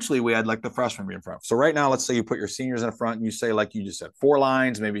 and eventually we had like the freshmen be in front. So right now, let's say you put your seniors in the front and you say, like you just said, 4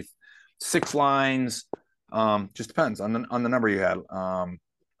 lines, maybe 6 lines. Just depends on the number you had,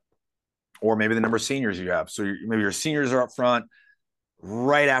 or maybe the number of seniors you have. So maybe your seniors are up front.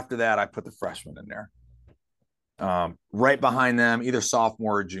 Right after that, I put the freshmen in there. Right behind them, either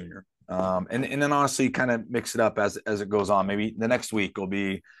sophomore or junior. And then honestly, kind of mix it up as it goes on. Maybe the next week will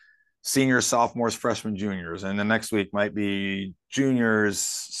be seniors, sophomores, freshmen, juniors, and the next week might be juniors,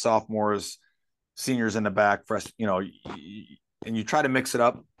 sophomores, seniors in the back, and you try to mix it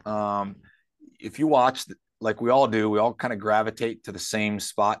up. If you watch, like we all do, we all kind of gravitate to the same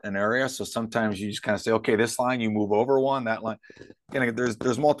spot and area. So sometimes you just kind of say, okay, this line, you move over one, that line.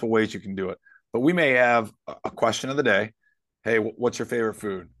 There's multiple ways you can do it. But we may have a question of the day. Hey, what's your favorite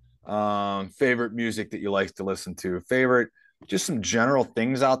food? Favorite music that you like to listen to? Favorite, just some general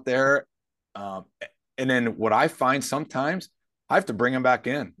things out there. And then what I find sometimes, I have to bring them back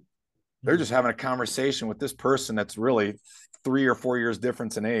in. They're just having a conversation with this person that's really 3 or 4 years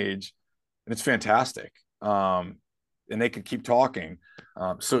difference in age. And it's fantastic. And they could keep talking.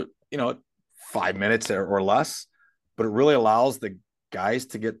 So 5 minutes or less, but it really allows the guys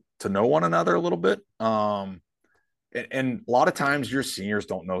to get to know one another a little bit. And a lot of times your seniors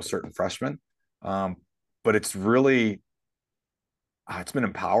don't know certain freshmen. But it's really, it's been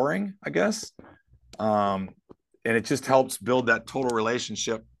empowering, I guess. And it just helps build that total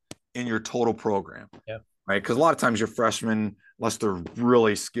relationship in your total program. Yeah. Right. Because a lot of times your freshmen, unless they're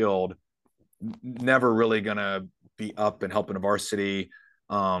really skilled, never really going to be up and helping a varsity.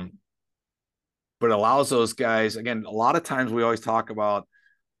 But it allows those guys, again, a lot of times we always talk about,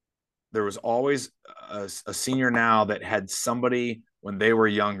 there was always a senior now that had somebody when they were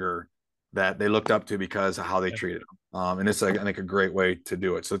younger that they looked up to because of how they treated them. And it's, I think, a great way to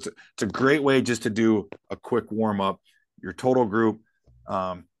do it. So it's a great way just to do a quick warm up, your total group.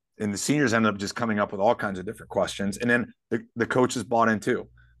 And the seniors end up just coming up with all kinds of different questions. And then the coaches bought in too.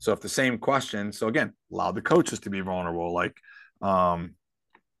 So if the same question, so again, allow the coaches to be vulnerable, like,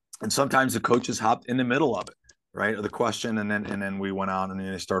 and sometimes the coaches hopped in the middle of it, right, of the question, and then we went on and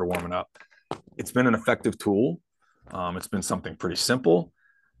then they started warming up. It's been an effective tool. It's been something pretty simple.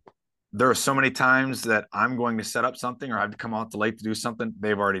 There are so many times that I'm going to set up something or I have to come out late to do something.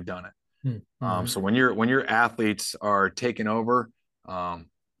 They've already done it. Mm-hmm. So when your athletes are taking over, a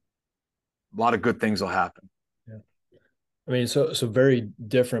lot of good things will happen. Yeah. I mean, so very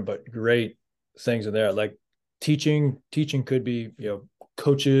different, but great things in there. Like teaching could be,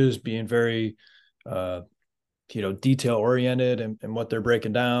 coaches being very, detail oriented and what they're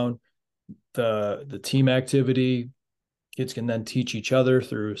breaking down. The team activity, kids can then teach each other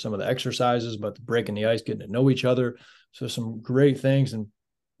through some of the exercises, but breaking the ice, getting to know each other. So some great things. And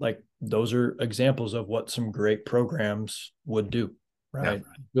like, those are examples of what some great programs would do, right?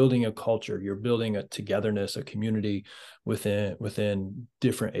 Yeah. Building a culture, you're building a togetherness, a community within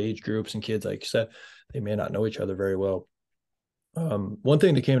different age groups, and kids, like you said, they may not know each other very well. One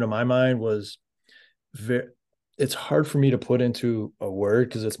thing that came to my mind was it's hard for me to put into a word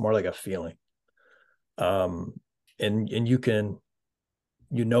because it's more like a feeling. And you can,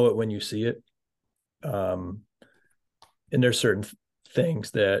 it when you see it. And there's certain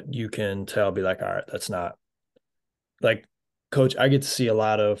things that you can tell, be like, all right, that's not like, coach, I get to see a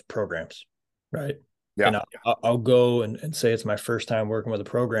lot of programs, right? Yeah. And I'll go and say it's my first time working with a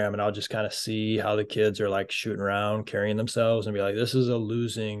program, and I'll just kind of see how the kids are like shooting around, carrying themselves, and be like, this is a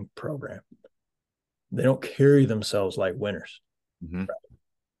losing program. They don't carry themselves like winners. Mm-hmm. Right?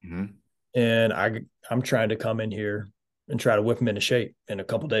 Mm-hmm. And I'm trying to come in here and try to whip them into shape in a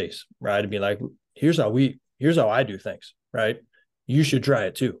couple of days, right? And be like, here's how I do things, right? You should try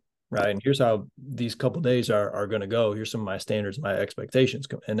it too, right? And here's how these couple of days are going to go. Here's some of my standards, my expectations.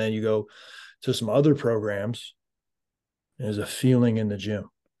 And then you go to some other programs, there's a feeling in the gym,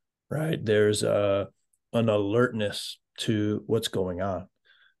 right? There's an alertness to what's going on.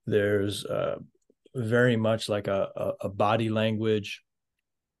 There's very much like a body language,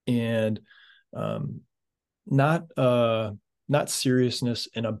 and not seriousness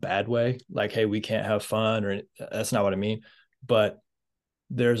in a bad way, like, hey, we can't have fun, or that's not what I mean. But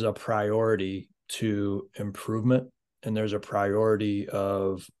there's a priority to improvement, and there's a priority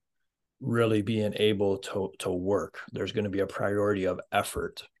of really being able to work. There's going to be a priority of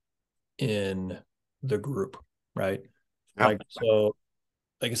effort in the group, right? Yep.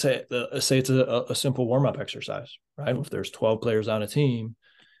 Like I say it's a simple warm-up exercise, right? If there's 12 players on a team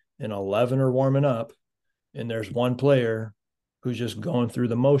and 11 are warming up, and there's one player who's just going through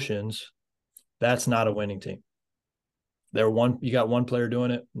the motions, that's not a winning team. You got one player doing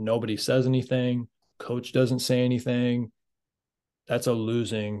it, nobody says anything, coach doesn't say anything. That's a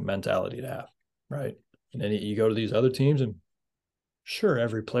losing mentality to have, right? And then you go to these other teams, and sure,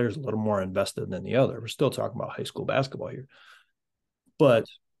 every player is a little more invested than the other. We're still talking about high school basketball here. But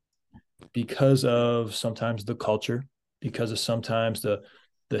because of sometimes the culture, because of sometimes the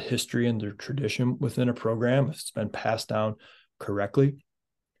history and the tradition within a program, if it's been passed down correctly,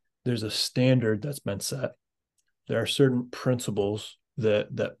 there's a standard that's been set. There are certain principles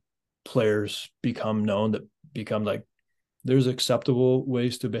that players become known, that become like, there's acceptable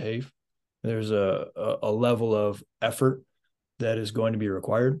ways to behave. There's a level of effort that is going to be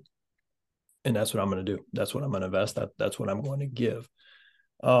required. And that's what I'm going to do. That's what I'm going to invest. That's what I'm going to give.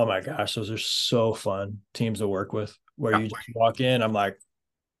 Oh my gosh, those are so fun teams to work with, where you just walk in, I'm like,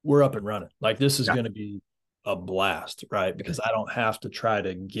 we're up and running. Like, this is going to be a blast, right? Because I don't have to try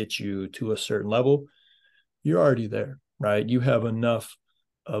to get you to a certain level. You're already there, right? You have enough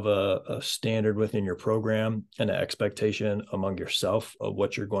of a standard within your program and an expectation among yourself of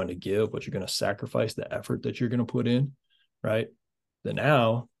what you're going to give, what you're going to sacrifice, the effort that you're going to put in, right? Then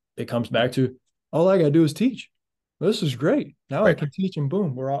now it comes back to, all I got to do is teach. This is great. Now I can teach, and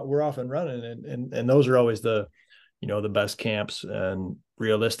boom, we're off and running. And those are always the best camps. And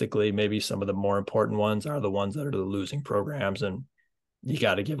realistically, maybe some of the more important ones are the ones that are the losing programs. And you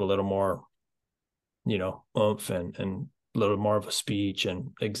got to give a little more, oomph and a little more of a speech and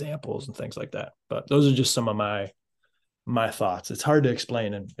examples and things like that. But those are just some of my thoughts. It's hard to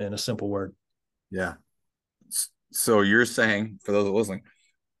explain in a simple word. Yeah. So you're saying, for those listening,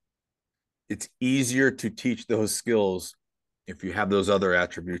 it's easier to teach those skills if you have those other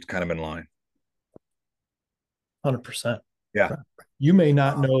attributes kind of in line. 100%. Yeah. You may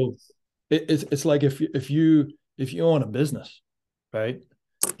not know. It's like if you own a business, right?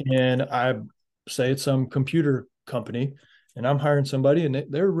 And I say it's some computer company, and I'm hiring somebody, and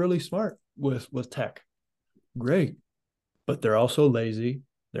they're really smart with tech. Great, but they're also lazy.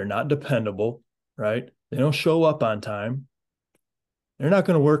 They're not dependable, right? They don't show up on time. They're not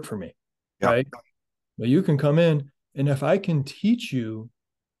going to work for me, right? But you can come in, and if I can teach you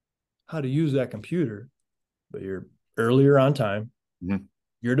how to use that computer, but you're earlier on time,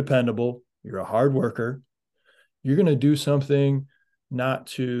 you're dependable, you're a hard worker, you're going to do something not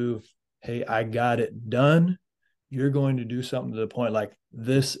to, hey, I got it done. You're going to do something to the point like,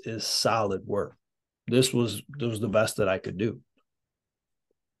 this is solid work. This was the best that I could do.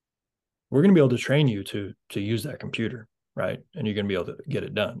 We're going to be able to train you to use that computer, right? And you're going to be able to get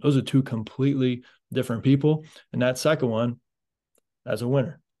it done. Those are two completely different people. And that second one, that's a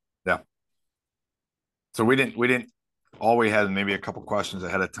winner. Yeah. So we didn't all we had maybe a couple questions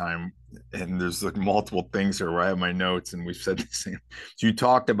ahead of time, and there's like multiple things here where I have my notes and we've said the same. So you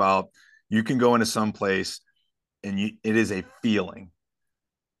talked about you can go into some place and it is a feeling,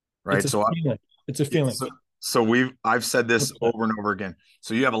 right? It's a feeling. So I've said this over and over again.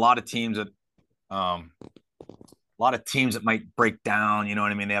 So you have a lot of teams that might break down, you know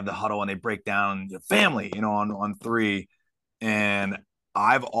what I mean? They have the huddle and they break down your family, you know, on three. And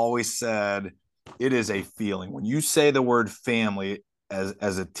I've always said it is a feeling. When you say the word family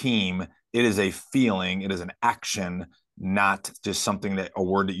as a team, it is a feeling, it is an action, not just a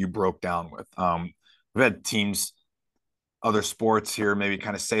word that you broke down with. We've had teams, other sports here maybe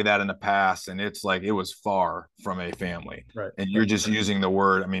kind of say that in the past, and it's like it was far from a family. Right. And you're just using the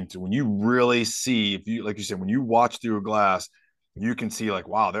word. I mean, when you really see, if you, like you said, when you watch through a glass, you can see like,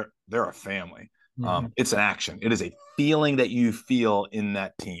 wow, they're a family. It's an action. It is a feeling that you feel in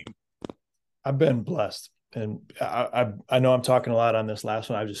that team. I've been blessed, and I know I'm talking a lot on this last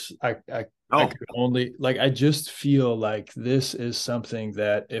one. I could only, like, I just feel like this is something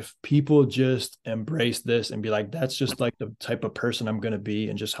that if people just embrace this and be like, that's just like the type of person I'm going to be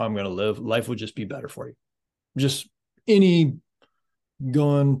and just how I'm going to live, life would just be better for you. Just going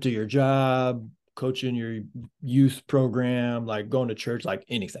to your job, coaching your youth program, like going to church, like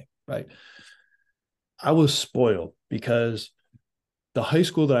anything, right? I was spoiled because the high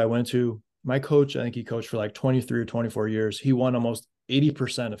school that I went to, my coach, I think he coached for like 23 or 24 years. He won almost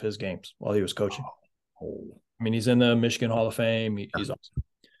 80% of his games while he was coaching. I mean, he's in the Michigan Hall of Fame. He's awesome.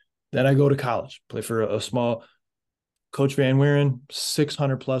 Then I go to college, play for a small Coach Van Wieren,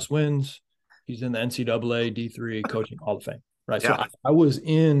 600 plus wins. He's in the NCAA D3 Coaching Hall of Fame, right? Yeah. So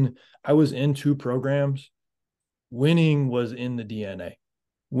I was in two programs. Winning was in the DNA.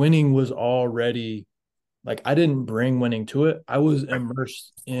 Winning was already, like, I didn't bring winning to it. I was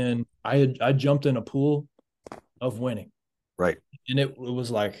immersed in, I jumped in a pool of winning. Right. And it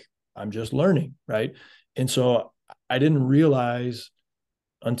was like, I'm just learning. Right. And so I didn't realize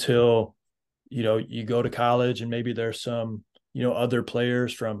until, you go to college and maybe there's some, other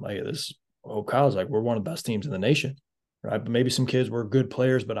players from like this college, like we're one of the best teams in the nation. Right. But maybe some kids were good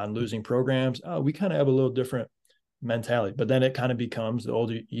players, but on losing programs, we kind of have a little different mentality. But then it kind of becomes, the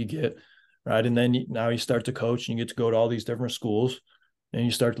older you get, right? And then now you start to coach and you get to go to all these different schools and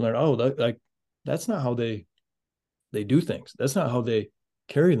you start to learn, that's not how they do things. That's not how they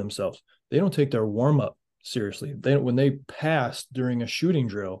carry themselves. They don't take their warm-up seriously. When they pass during a shooting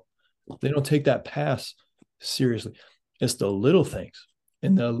drill, they don't take that pass seriously. It's the little things.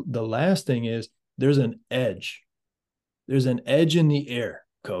 And the last thing is there's an edge. There's an edge in the air,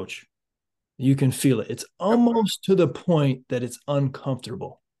 coach. You can feel it. It's almost to the point that it's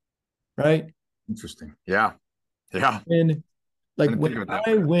uncomfortable. Right. Interesting. Yeah. Yeah. And like when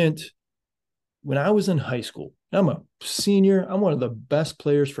I was in high school, I'm a senior, I'm one of the best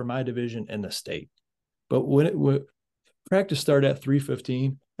players for my division in the state. But when practice started at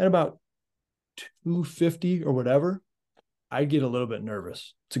 3:15, at about 2:50 or whatever, I get a little bit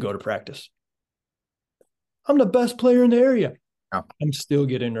nervous to go to practice. I'm the best player in the area. Yeah. I'm still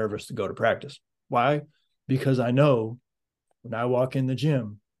getting nervous to go to practice. Why? Because I know when I walk in the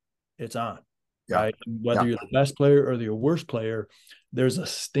gym, it's on, right? Whether you're the best player or the worst player, there's a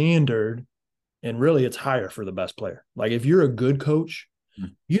standard, and really it's higher for the best player. Like if you're a good coach,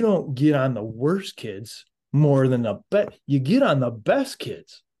 you don't get on the worst kids more than you get on the best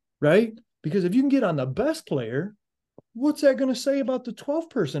kids, right? Because if you can get on the best player, what's that going to say about the 12th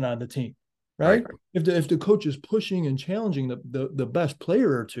person on the team, right? If the coach is pushing and challenging the best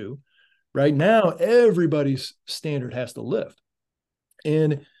player or two, right now everybody's standard has to lift.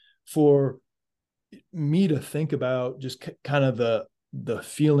 And for me to think about just kind of the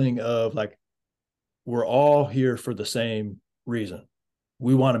feeling of like, we're all here for the same reason.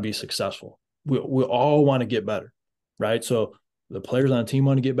 We want to be successful. We all want to get better, right? So the players on the team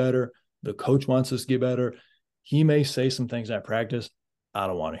want to get better. The coach wants us to get better. He may say some things at practice I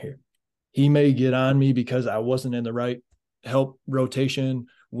don't want to hear. He may get on me because I wasn't in the right help rotation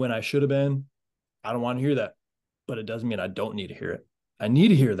when I should have been. I don't want to hear that, but it doesn't mean I don't need to hear it. I need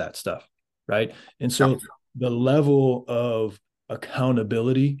to hear that stuff, right? And so the level of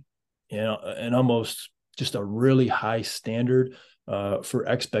accountability, and almost just a really high standard for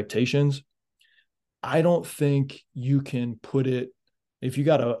expectations, I don't think you can put it, if you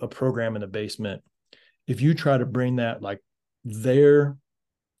got a program in the basement, if you try to bring that like there,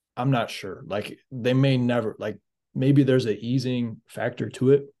 I'm not sure. Like they may never, like maybe there's an easing factor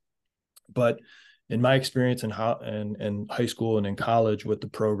to it, but in my experience in high school and in college with the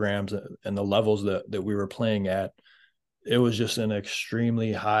programs and the levels that we were playing at, it was just an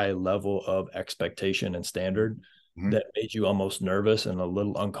extremely high level of expectation and standard that made you almost nervous and a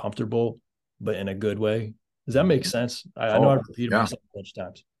little uncomfortable, but in a good way. Does that make sense? I know I've repeated myself a bunch of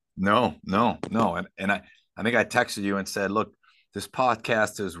times. No. And I think I texted you and said, look, this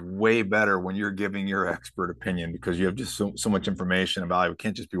podcast is way better when you're giving your expert opinion, because you have just so much information about it. It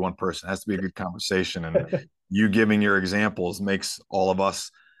can't just be one person. It has to be a good conversation. And you giving your examples makes all of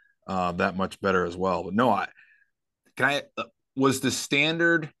us that much better as well. But no, was the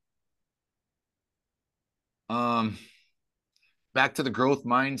standard back to the growth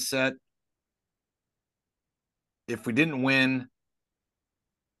mindset? If we didn't win,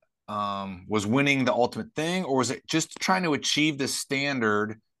 was winning the ultimate thing, or was it just trying to achieve the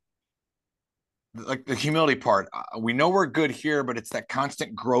standard, like the humility part? We know we're good here, but it's that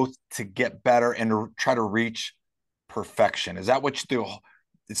constant growth to get better and to try to reach perfection. Is that what you do?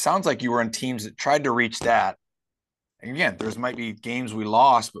 It sounds like you were in teams that tried to reach that. And again, there's might be games we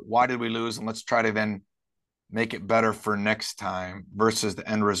lost, but why did we lose? And let's try to then make it better for next time, versus the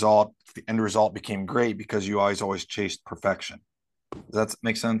end result. The end result became great because you always chased perfection. Does that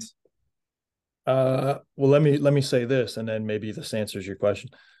make sense? Well, let me say this, and then maybe this answers your question.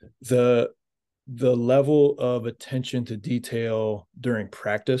 The level of attention to detail during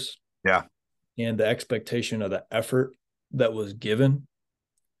practice, and the expectation of the effort that was given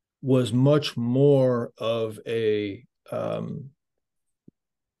was much more of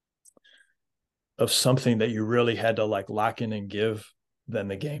something that you really had to like lock in and give than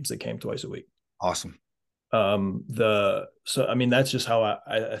the games that came twice a week. Awesome. So I mean, that's just how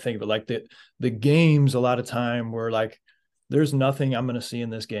I think of it. Like the games a lot of time were like, there's nothing I'm going to see in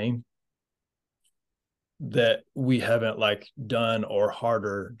this game that we haven't like done or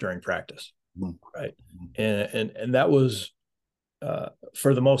harder during practice. Right. And that was,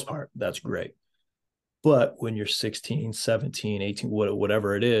 for the most part, that's great. But when you're 16, 17, 18,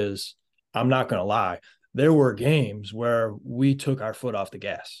 whatever it is, I'm not going to lie. There were games where we took our foot off the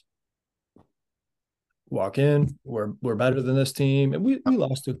gas. Walk in, we're better than this team. And we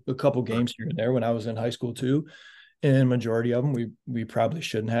lost a couple games here and there when I was in high school too. And majority of them we probably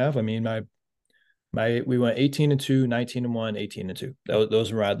shouldn't have. I mean, we went 18-2, 19-1, 18-2.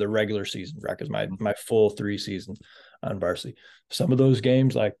 Those were the regular season records, my full 3 seasons on varsity. Some of those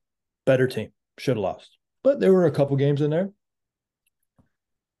games, like, better team, should have lost. But there were a couple games in there.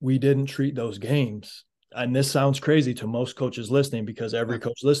 We didn't treat those games. And this sounds crazy to most coaches listening, because every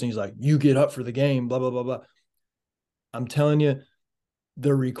coach listening is like, you get up for the game, blah, blah, blah, blah. I'm telling you,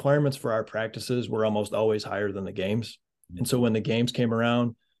 the requirements for our practices were almost always higher than the games. And so when the games came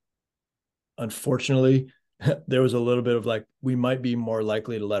around, unfortunately, there was a little bit of like, we might be more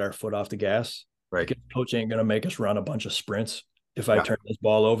likely to let our foot off the gas. Right. Because coach ain't going to make us run a bunch of sprints. If I turn this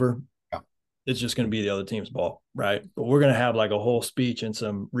ball over, it's just going to be the other team's ball. Right. But we're going to have like a whole speech and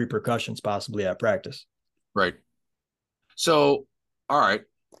some repercussions possibly at practice. Right. So, all right.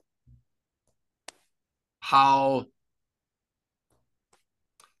 All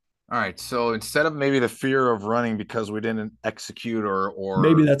right. So instead of maybe the fear of running because we didn't execute or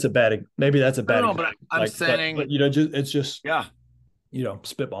maybe that's a bad. No, but I'm saying, but it's just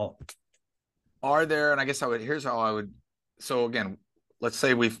spitball. Are there, and I guess here's how I would. So again, let's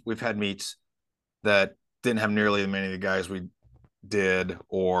say we've had meets that didn't have nearly as many of the guys we did,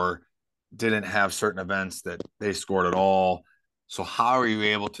 or didn't have certain events that they scored at all. So how are you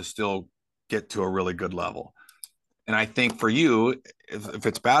able to still get to a really good level? And I think for you, if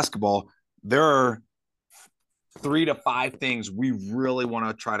it's basketball, there are 3 to 5 things we really want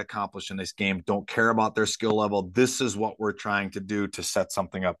to try to accomplish in this game. Don't care about their skill level. This is what we're trying to do to set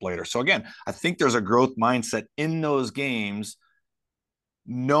something up later. So again, I think there's a growth mindset in those games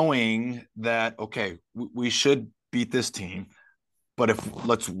knowing that, okay, we should beat this team, but if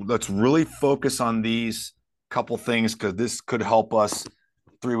let's really focus on these couple things, because this could help us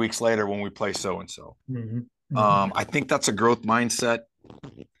 3 weeks later when we play so and so. I think that's a growth mindset.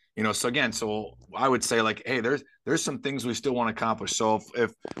 So again, so I would say, like, hey, there's some things we still want to accomplish. So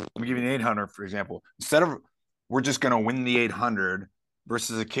if I'm giving you 800, for example, instead of we're just going to win the 800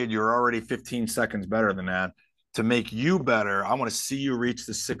 versus a kid you're already 15 seconds better than that, to make you better, I want to see you reach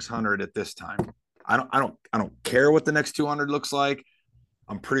the 600 at this time. I don't care what the next 200 looks like.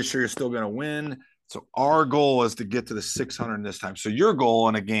 I'm pretty sure you're still going to win. So our goal is to get to the 600 this time. So your goal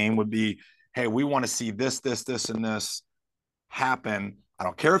in a game would be, hey, we want to see this, and this happen. I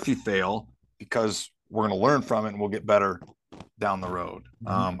don't care if you fail, because we're going to learn from it and we'll get better down the road.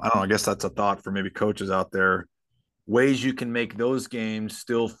 I don't know. I guess that's a thought for maybe coaches out there. Ways you can make those games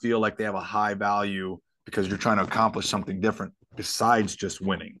still feel like they have a high value because you're trying to accomplish something different besides just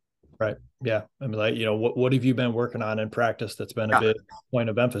winning. Right. Yeah. I mean, like, what have you been working on in practice that's been a big point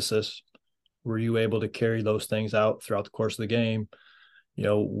of emphasis? Were you able to carry those things out throughout the course of the game,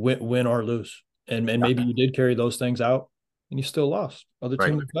 win or lose? And maybe you did carry those things out and you still lost. Other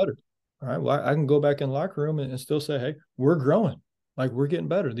team was better. All right. Well, I can go back in the locker room and still say, hey, we're growing. Like, we're getting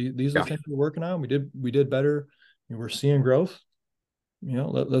better. These are the things we're working on. We did better. We're seeing growth.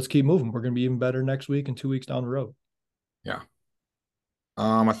 Let's keep moving. We're going to be even better next week and 2 weeks down the road. Yeah.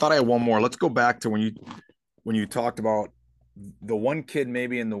 I thought I had one more. Let's go back to when you talked about the one kid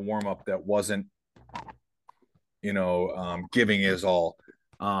maybe in the warm up that wasn't, giving his all.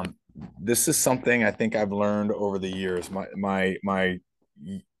 This is something I think I've learned over the years. My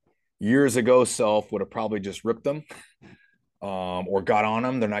years ago self would have probably just ripped them, or got on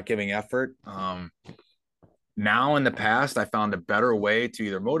them. They're not giving effort. Now in the past, I found a better way to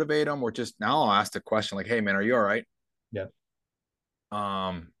either motivate them, or just now I'll ask the question like, hey man, are you all right? Yeah.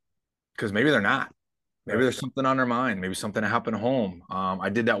 Because maybe they're not. Maybe there's something on their mind. Maybe something happened at home. I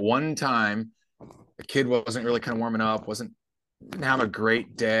did that one time. The kid wasn't really kind of warming up, didn't have a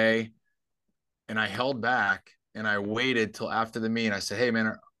great day. And I held back and I waited till after the meet. And I said, hey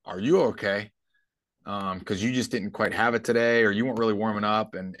man, are you okay? Because you just didn't quite have it today, or you weren't really warming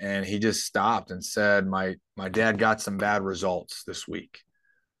up. And he just stopped and said, my dad got some bad results this week.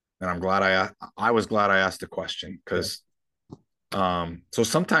 And I was glad I asked the question, because so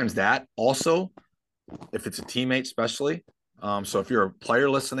sometimes that also, if it's a teammate, especially, so if you're a player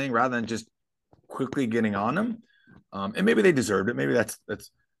listening, rather than just quickly getting on them, and maybe they deserved it, maybe that's,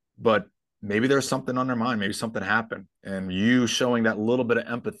 but maybe there's something on their mind, maybe something happened, and you showing that little bit of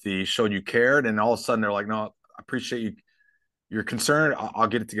empathy showed you cared, and all of a sudden they're like, no, I appreciate you're concerned, I'll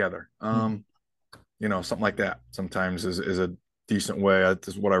get it together. Something like that sometimes is a decent way.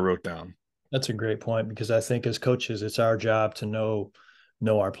 That's what I wrote down. That's a great point, because I think as coaches, it's our job to know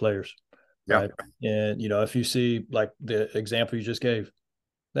our players. Yeah. Right. And, if you see like the example you just gave,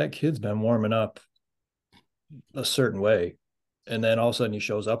 that kid's been warming up a certain way, and then all of a sudden he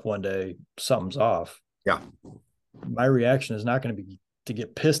shows up one day, something's off. Yeah. My reaction is not going to be to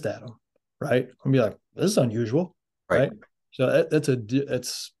get pissed at him. Right. I'm be like, this is unusual. Right. So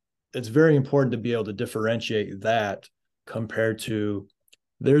it's very important to be able to differentiate that compared to,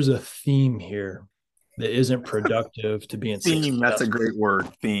 there's a theme here that isn't productive to be in theme. That's a great word.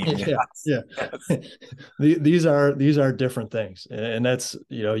 Theme. Yeah. Yes. Yeah. These are different things. And that's,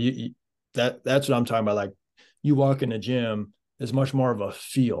 that's what I'm talking about. Like, you walk in a gym, is much more of a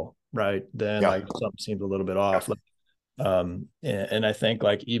feel, right? Than like something seems a little bit off. Like, and I think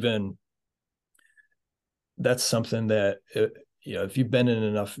like even that's something that, if you've been in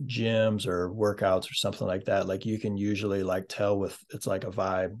enough gyms or workouts or something like that, like you can usually like tell with, it's like a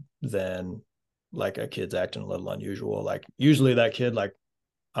vibe, then like a kid's acting a little unusual. Like usually that kid, like,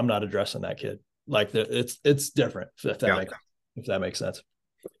 I'm not addressing that kid. Like it's different, if that makes sense.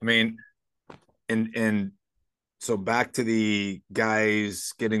 I mean, and so back to the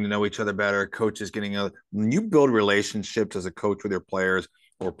guys getting to know each other better, coaches when you build relationships as a coach with your players,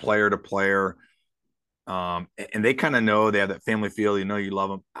 or player to player, and they kind of know, they have that family feel, you love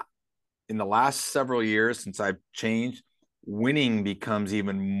them. In the last several years since I've changed, winning becomes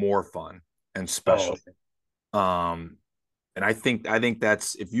even more fun and special. And I think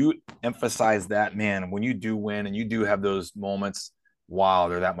that's, if you emphasize that, man, when you do win and you do have those moments, wow,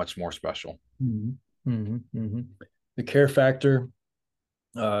 they're that much more special. Mm-hmm. Mm-hmm. Mm-hmm. The care factor,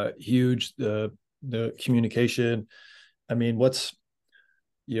 huge. The communication. I mean, what's,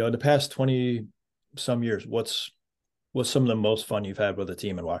 the past 20 some years, what's some of the most fun you've had with a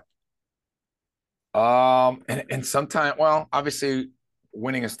team, and why? And sometimes, well, obviously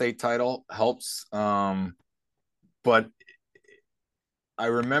winning a state title helps. But I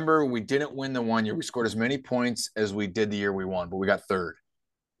remember we didn't win the one year. We scored as many points as we did the year we won, but we got third.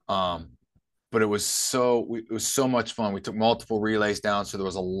 But it was so much fun. We took multiple relays down, so there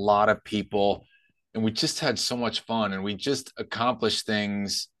was a lot of people, and we just had so much fun, and we just accomplished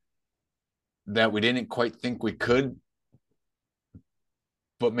things that we didn't quite think we could.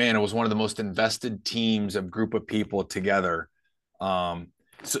 But man, it was one of the most invested teams, a group of people together.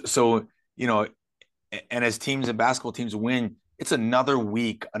 So you know, and as teams and basketball teams win, it's another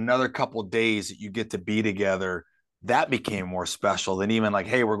week, another couple days that you get to be together. That became more special than even like,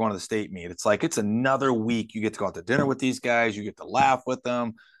 hey, we're going to the state meet. It's like, it's another week. You get to go out to dinner with these guys. You get to laugh with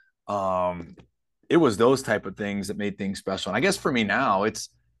them. It was those type of things that made things special. And I guess for me now, it's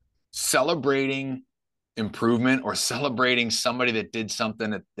celebrating improvement or celebrating somebody that did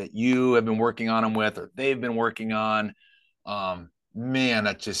something that you have been working on them with, or they've been working on. Man,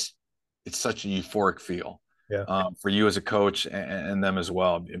 it's such a euphoric feel. Yeah. For you as a coach and them as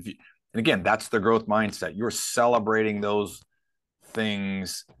well. And again, that's the growth mindset. You're celebrating those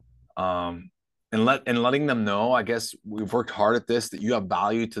things, and letting them know. I guess we've worked hard at this, that you have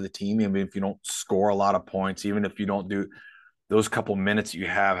value to the team. Even if you don't score a lot of points, even if you don't do those couple minutes you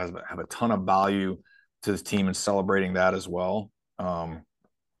have a ton of value to the team, and celebrating that as well.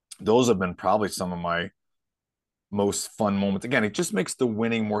 Those have been probably some of my most fun moments. Again, it just makes the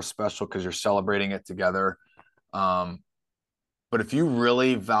winning more special because you're celebrating it together. But if you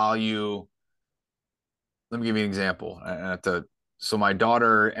really value, let me give you an example. So my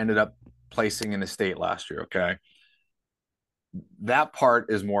daughter ended up placing in the state last year. Okay. That part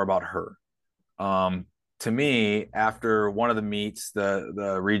is more about her. To me, after one of the meets,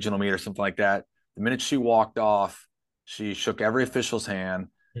 the regional meet or something like that, the minute she walked off, she shook every official's hand.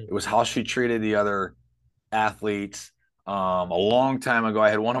 It was how she treated the other athletes. A long time ago, I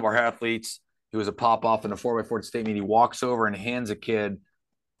had one of our athletes. He was a pop-off in a 4x4 state meet. He walks over and hands a kid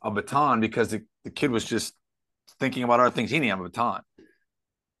a baton because the kid was just thinking about other things. He didn't have a baton.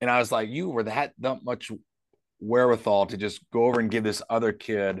 And I was like, you were that much wherewithal to just go over and give this other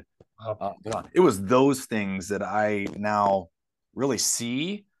kid a baton. It was those things that I now really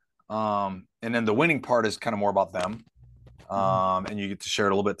see. And then the winning part is kind of more about them. And you get to share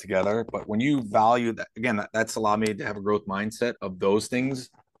it a little bit together. But when you value that, again, that's allowed me to have a growth mindset of those things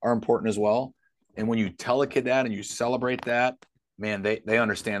are important as well. And when you tell a kid that and you celebrate that, man, they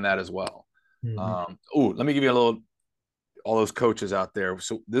understand that as well. Let me give you all those coaches out there.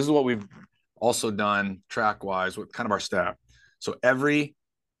 So this is what we've also done track wise with kind of our staff. So every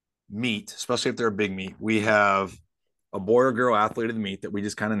meet, especially if they're a big meet, we have a boy or girl athlete of the meet that we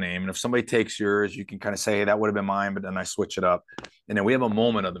just kind of name. And if somebody takes yours, you can kind of say, hey, that would have been mine, but then I switch it up. And then we have a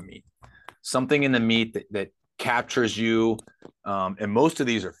moment of the meet, something in the meet that captures you. And most of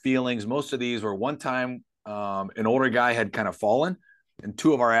these are feelings. Most of these were one time an older guy had kind of fallen, and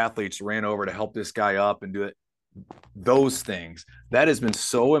two of our athletes ran over to help this guy up and do it. Those things that has been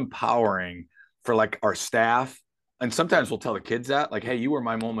so empowering for like our staff. And sometimes we'll tell the kids that, like, hey, you were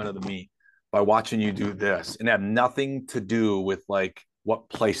my moment of the meet by watching you do this, and have nothing to do with like what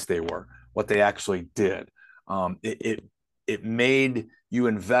place they were, what they actually did. It made you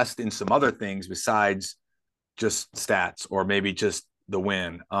invest in some other things besides just stats or maybe just the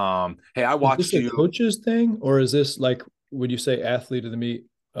win. Hey, I watched is this a coach's thing, or is this like, would you say athlete of the meet,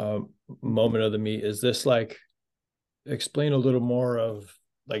 moment of the meet? Is this like, explain a little more of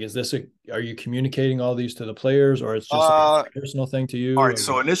like, are you communicating all these to the players, or it's just like a personal thing to you? All right.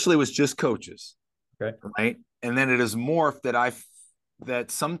 So initially it was just coaches. Okay. Right. And then it has morphed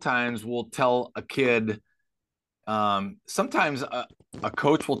that sometimes we'll tell a kid, sometimes a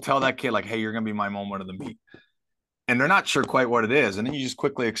coach will tell that kid like, hey, you're going to be my moment of the meet. And they're not sure quite what it is. And then you just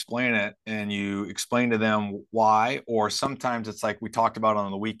quickly explain it and you explain to them why. Or sometimes it's like we talked about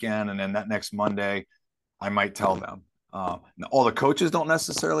on the weekend, and then that next Monday, I might tell them. All the coaches don't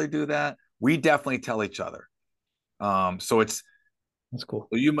necessarily do that. We definitely tell each other. So that's cool.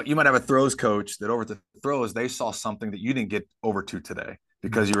 You might have a throws coach that over at the throws, they saw something that you didn't get over to today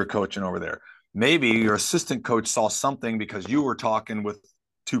because you were coaching over there. Maybe your assistant coach saw something because you were talking with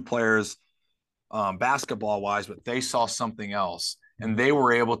two players basketball wise, but they saw something else and they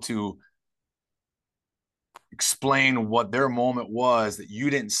were able to explain what their moment was that you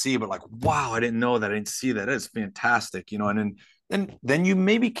didn't see, but like, wow, I didn't know that. I didn't see that. It's fantastic, and then you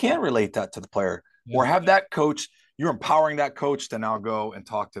maybe can relate that to the player or have that coach. You're empowering that coach to now go and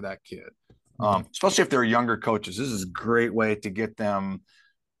talk to that kid, especially if they're younger coaches. This is a great way to get them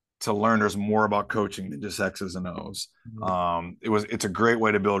to learn there's more about coaching than just X's and O's. It's a great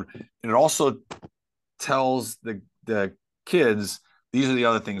way to build. And it also tells the kids, these are the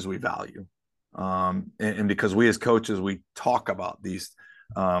other things we value. And because we as coaches, we talk about these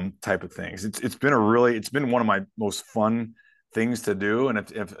type of things. It's been one of my most fun things to do. And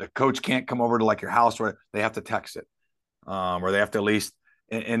if a coach can't come over to like your house, or they have to text it, or they have to at least,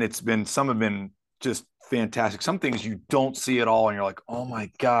 and some have been just fantastic. Some things you don't see at all, and you're like, oh my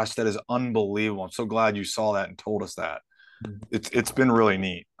gosh, that is unbelievable. I'm so glad you saw that and told us that. It's been really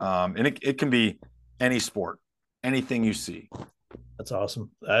neat. And it can be any sport, anything you see. That's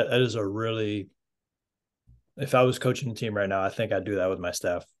awesome. That is a really, if I was coaching a team right now, I think I'd do that with my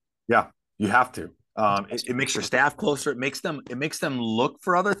staff. Yeah, you have to. It makes your staff closer. It makes them look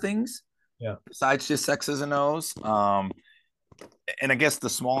for other things. Yeah. Besides just X's and O's. And I guess the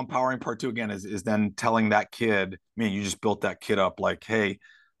small empowering part too, again, is then telling that kid, man, you just built that kid up like, hey,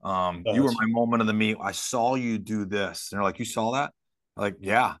 you were my moment of the meet. I saw you do this. And they're like, you saw that? Like,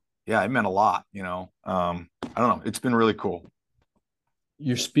 yeah, it meant a lot, I don't know. It's been really cool.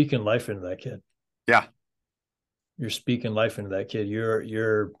 You're speaking life into that kid. Yeah. You're speaking life into that kid.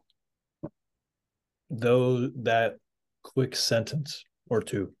 You're though that quick sentence or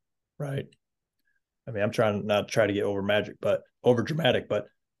two, right? I mean, I'm trying not to try to get over dramatic, but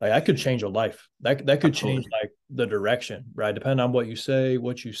like I could change a life. That could change like the direction, right? Depending on what you say,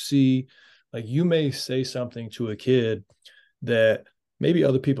 what you see. Like you may say something to a kid that maybe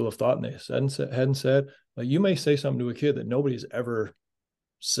other people have thought and they hadn't said. Like you may say something to a kid that nobody's ever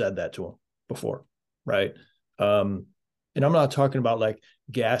said that to him before, right? And I'm not talking about like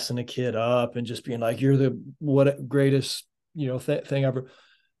gassing a kid up and just being like, you're the greatest, thing ever.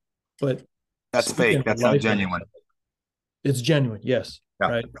 But that's fake. That's not genuine. It's genuine. Yes. Yeah.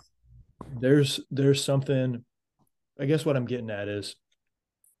 Right. There's something, I guess what I'm getting at is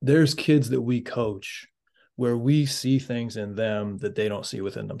there's kids that we coach where we see things in them that they don't see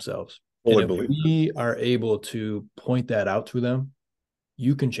within themselves. And if we are able to point that out to them,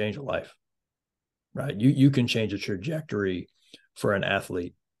 you can change a life, right? You can change a trajectory for an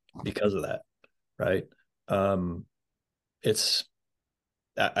athlete because of that, right?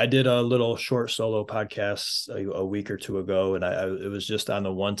 I did a little short solo podcast a week or two ago, and it was just on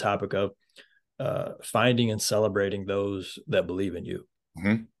the one topic of finding and celebrating those that believe in you.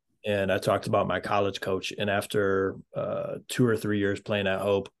 Mm-hmm. And I talked about my college coach, and after 2 or 3 years playing at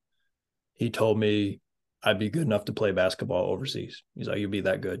Hope, he told me I'd be good enough to play basketball overseas. He's like, you'll be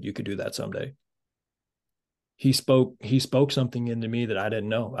that good. You could do that someday. He spoke something into me that I didn't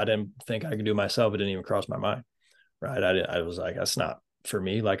know. I didn't think I could do myself. It didn't even cross my mind. Right. I was like, that's not for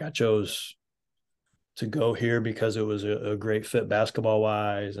me. Like I chose to go here because it was a great fit basketball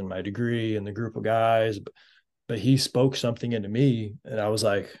wise and my degree and the group of guys. But he spoke something into me and I was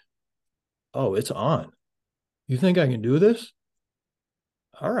like, oh, it's on. You think I can do this?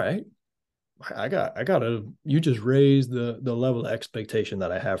 All right. You just raised the level of expectation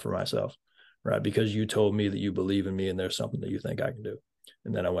that I have for myself, right? Because you told me that you believe in me and there's something that you think I can do.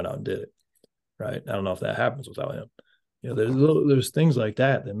 And then I went out and did it, right? I don't know if that happens without him. There's things like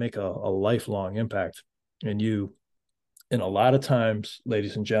that make a lifelong impact. And a lot of times,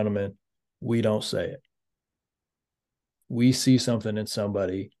 ladies and gentlemen, we don't say it. We see something in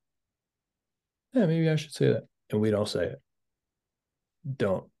somebody. Yeah, maybe I should say that. And we don't say it.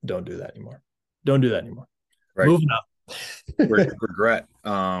 Don't do that anymore. Don't do that anymore. Right. Moving on. Regret.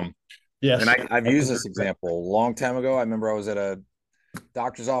 Yes. And I've used this example a long time ago. I remember I was at a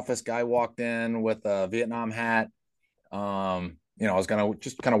doctor's office. Guy walked in with a Vietnam hat. I was going to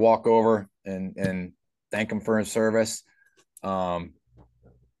just kind of walk over and thank him for his service. I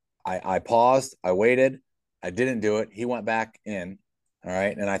paused. I waited. I didn't do it. He went back in. All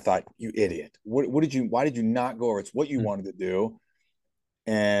right. And I thought, you idiot. Why did you not go over? It's what you wanted to do.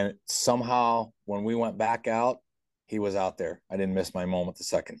 And somehow when we went back out, he was out there. I didn't miss my moment the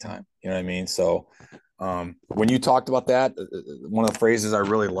second time. You know what I mean? So when you talked about that, one of the phrases I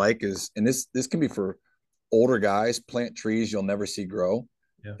really like is, and this can be for older guys, plant trees you'll never see grow.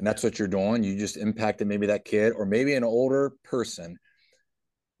 Yeah. And that's what you're doing. You just impacted maybe that kid, or maybe an older person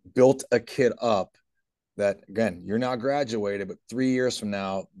built a kid up that, again, you're now graduated, but 3 years from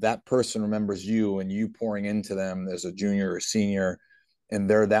now, that person remembers you and you pouring into them as a junior or senior, and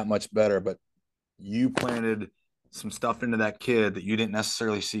they're that much better. But you planted some stuff into that kid that you didn't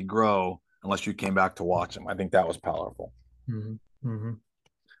necessarily see grow unless you came back to watch them. I think that was powerful. Mm-hmm.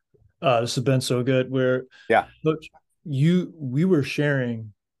 Mm-hmm. This has been so good. Look, we were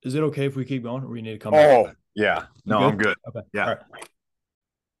sharing. Is it okay if we keep going, or we need to come back? Oh, yeah. No, I'm good. Okay. Yeah. All right.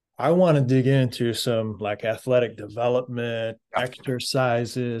 I want to dig into some like athletic development,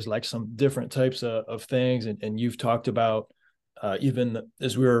 exercises, like some different types of things. And you've talked about even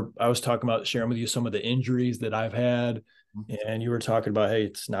as I was talking about sharing with you some of the injuries that I've had. And you were talking about, hey,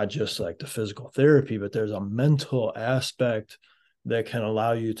 it's not just like the physical therapy, but there's a mental aspect that can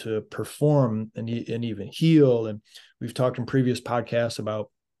allow you to perform and even heal. And we've talked in previous podcasts about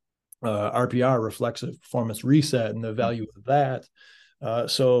RPR, reflexive performance reset, and the value of that.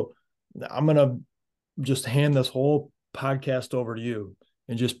 So I'm going to just hand this whole podcast over to you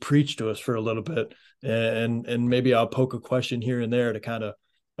and just preach to us for a little bit. And maybe I'll poke a question here and there to kind of,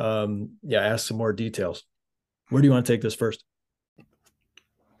 ask some more details. Where do you want to take this first?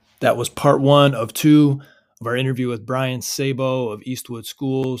 That was part 1 of 2 of our interview with Brian Sabo of Eastwood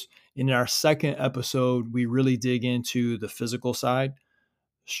Schools. In our second episode, we really dig into the physical side,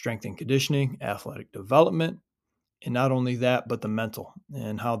 strength and conditioning, athletic development, and not only that, but the mental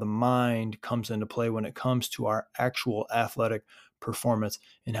and how the mind comes into play when it comes to our actual athletic performance,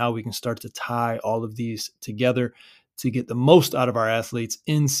 and how we can start to tie all of these together to get the most out of our athletes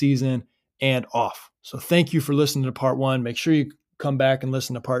in season and off. So thank you for listening to part 1. Make sure you come back and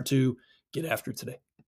listen to part 2. Get after it today.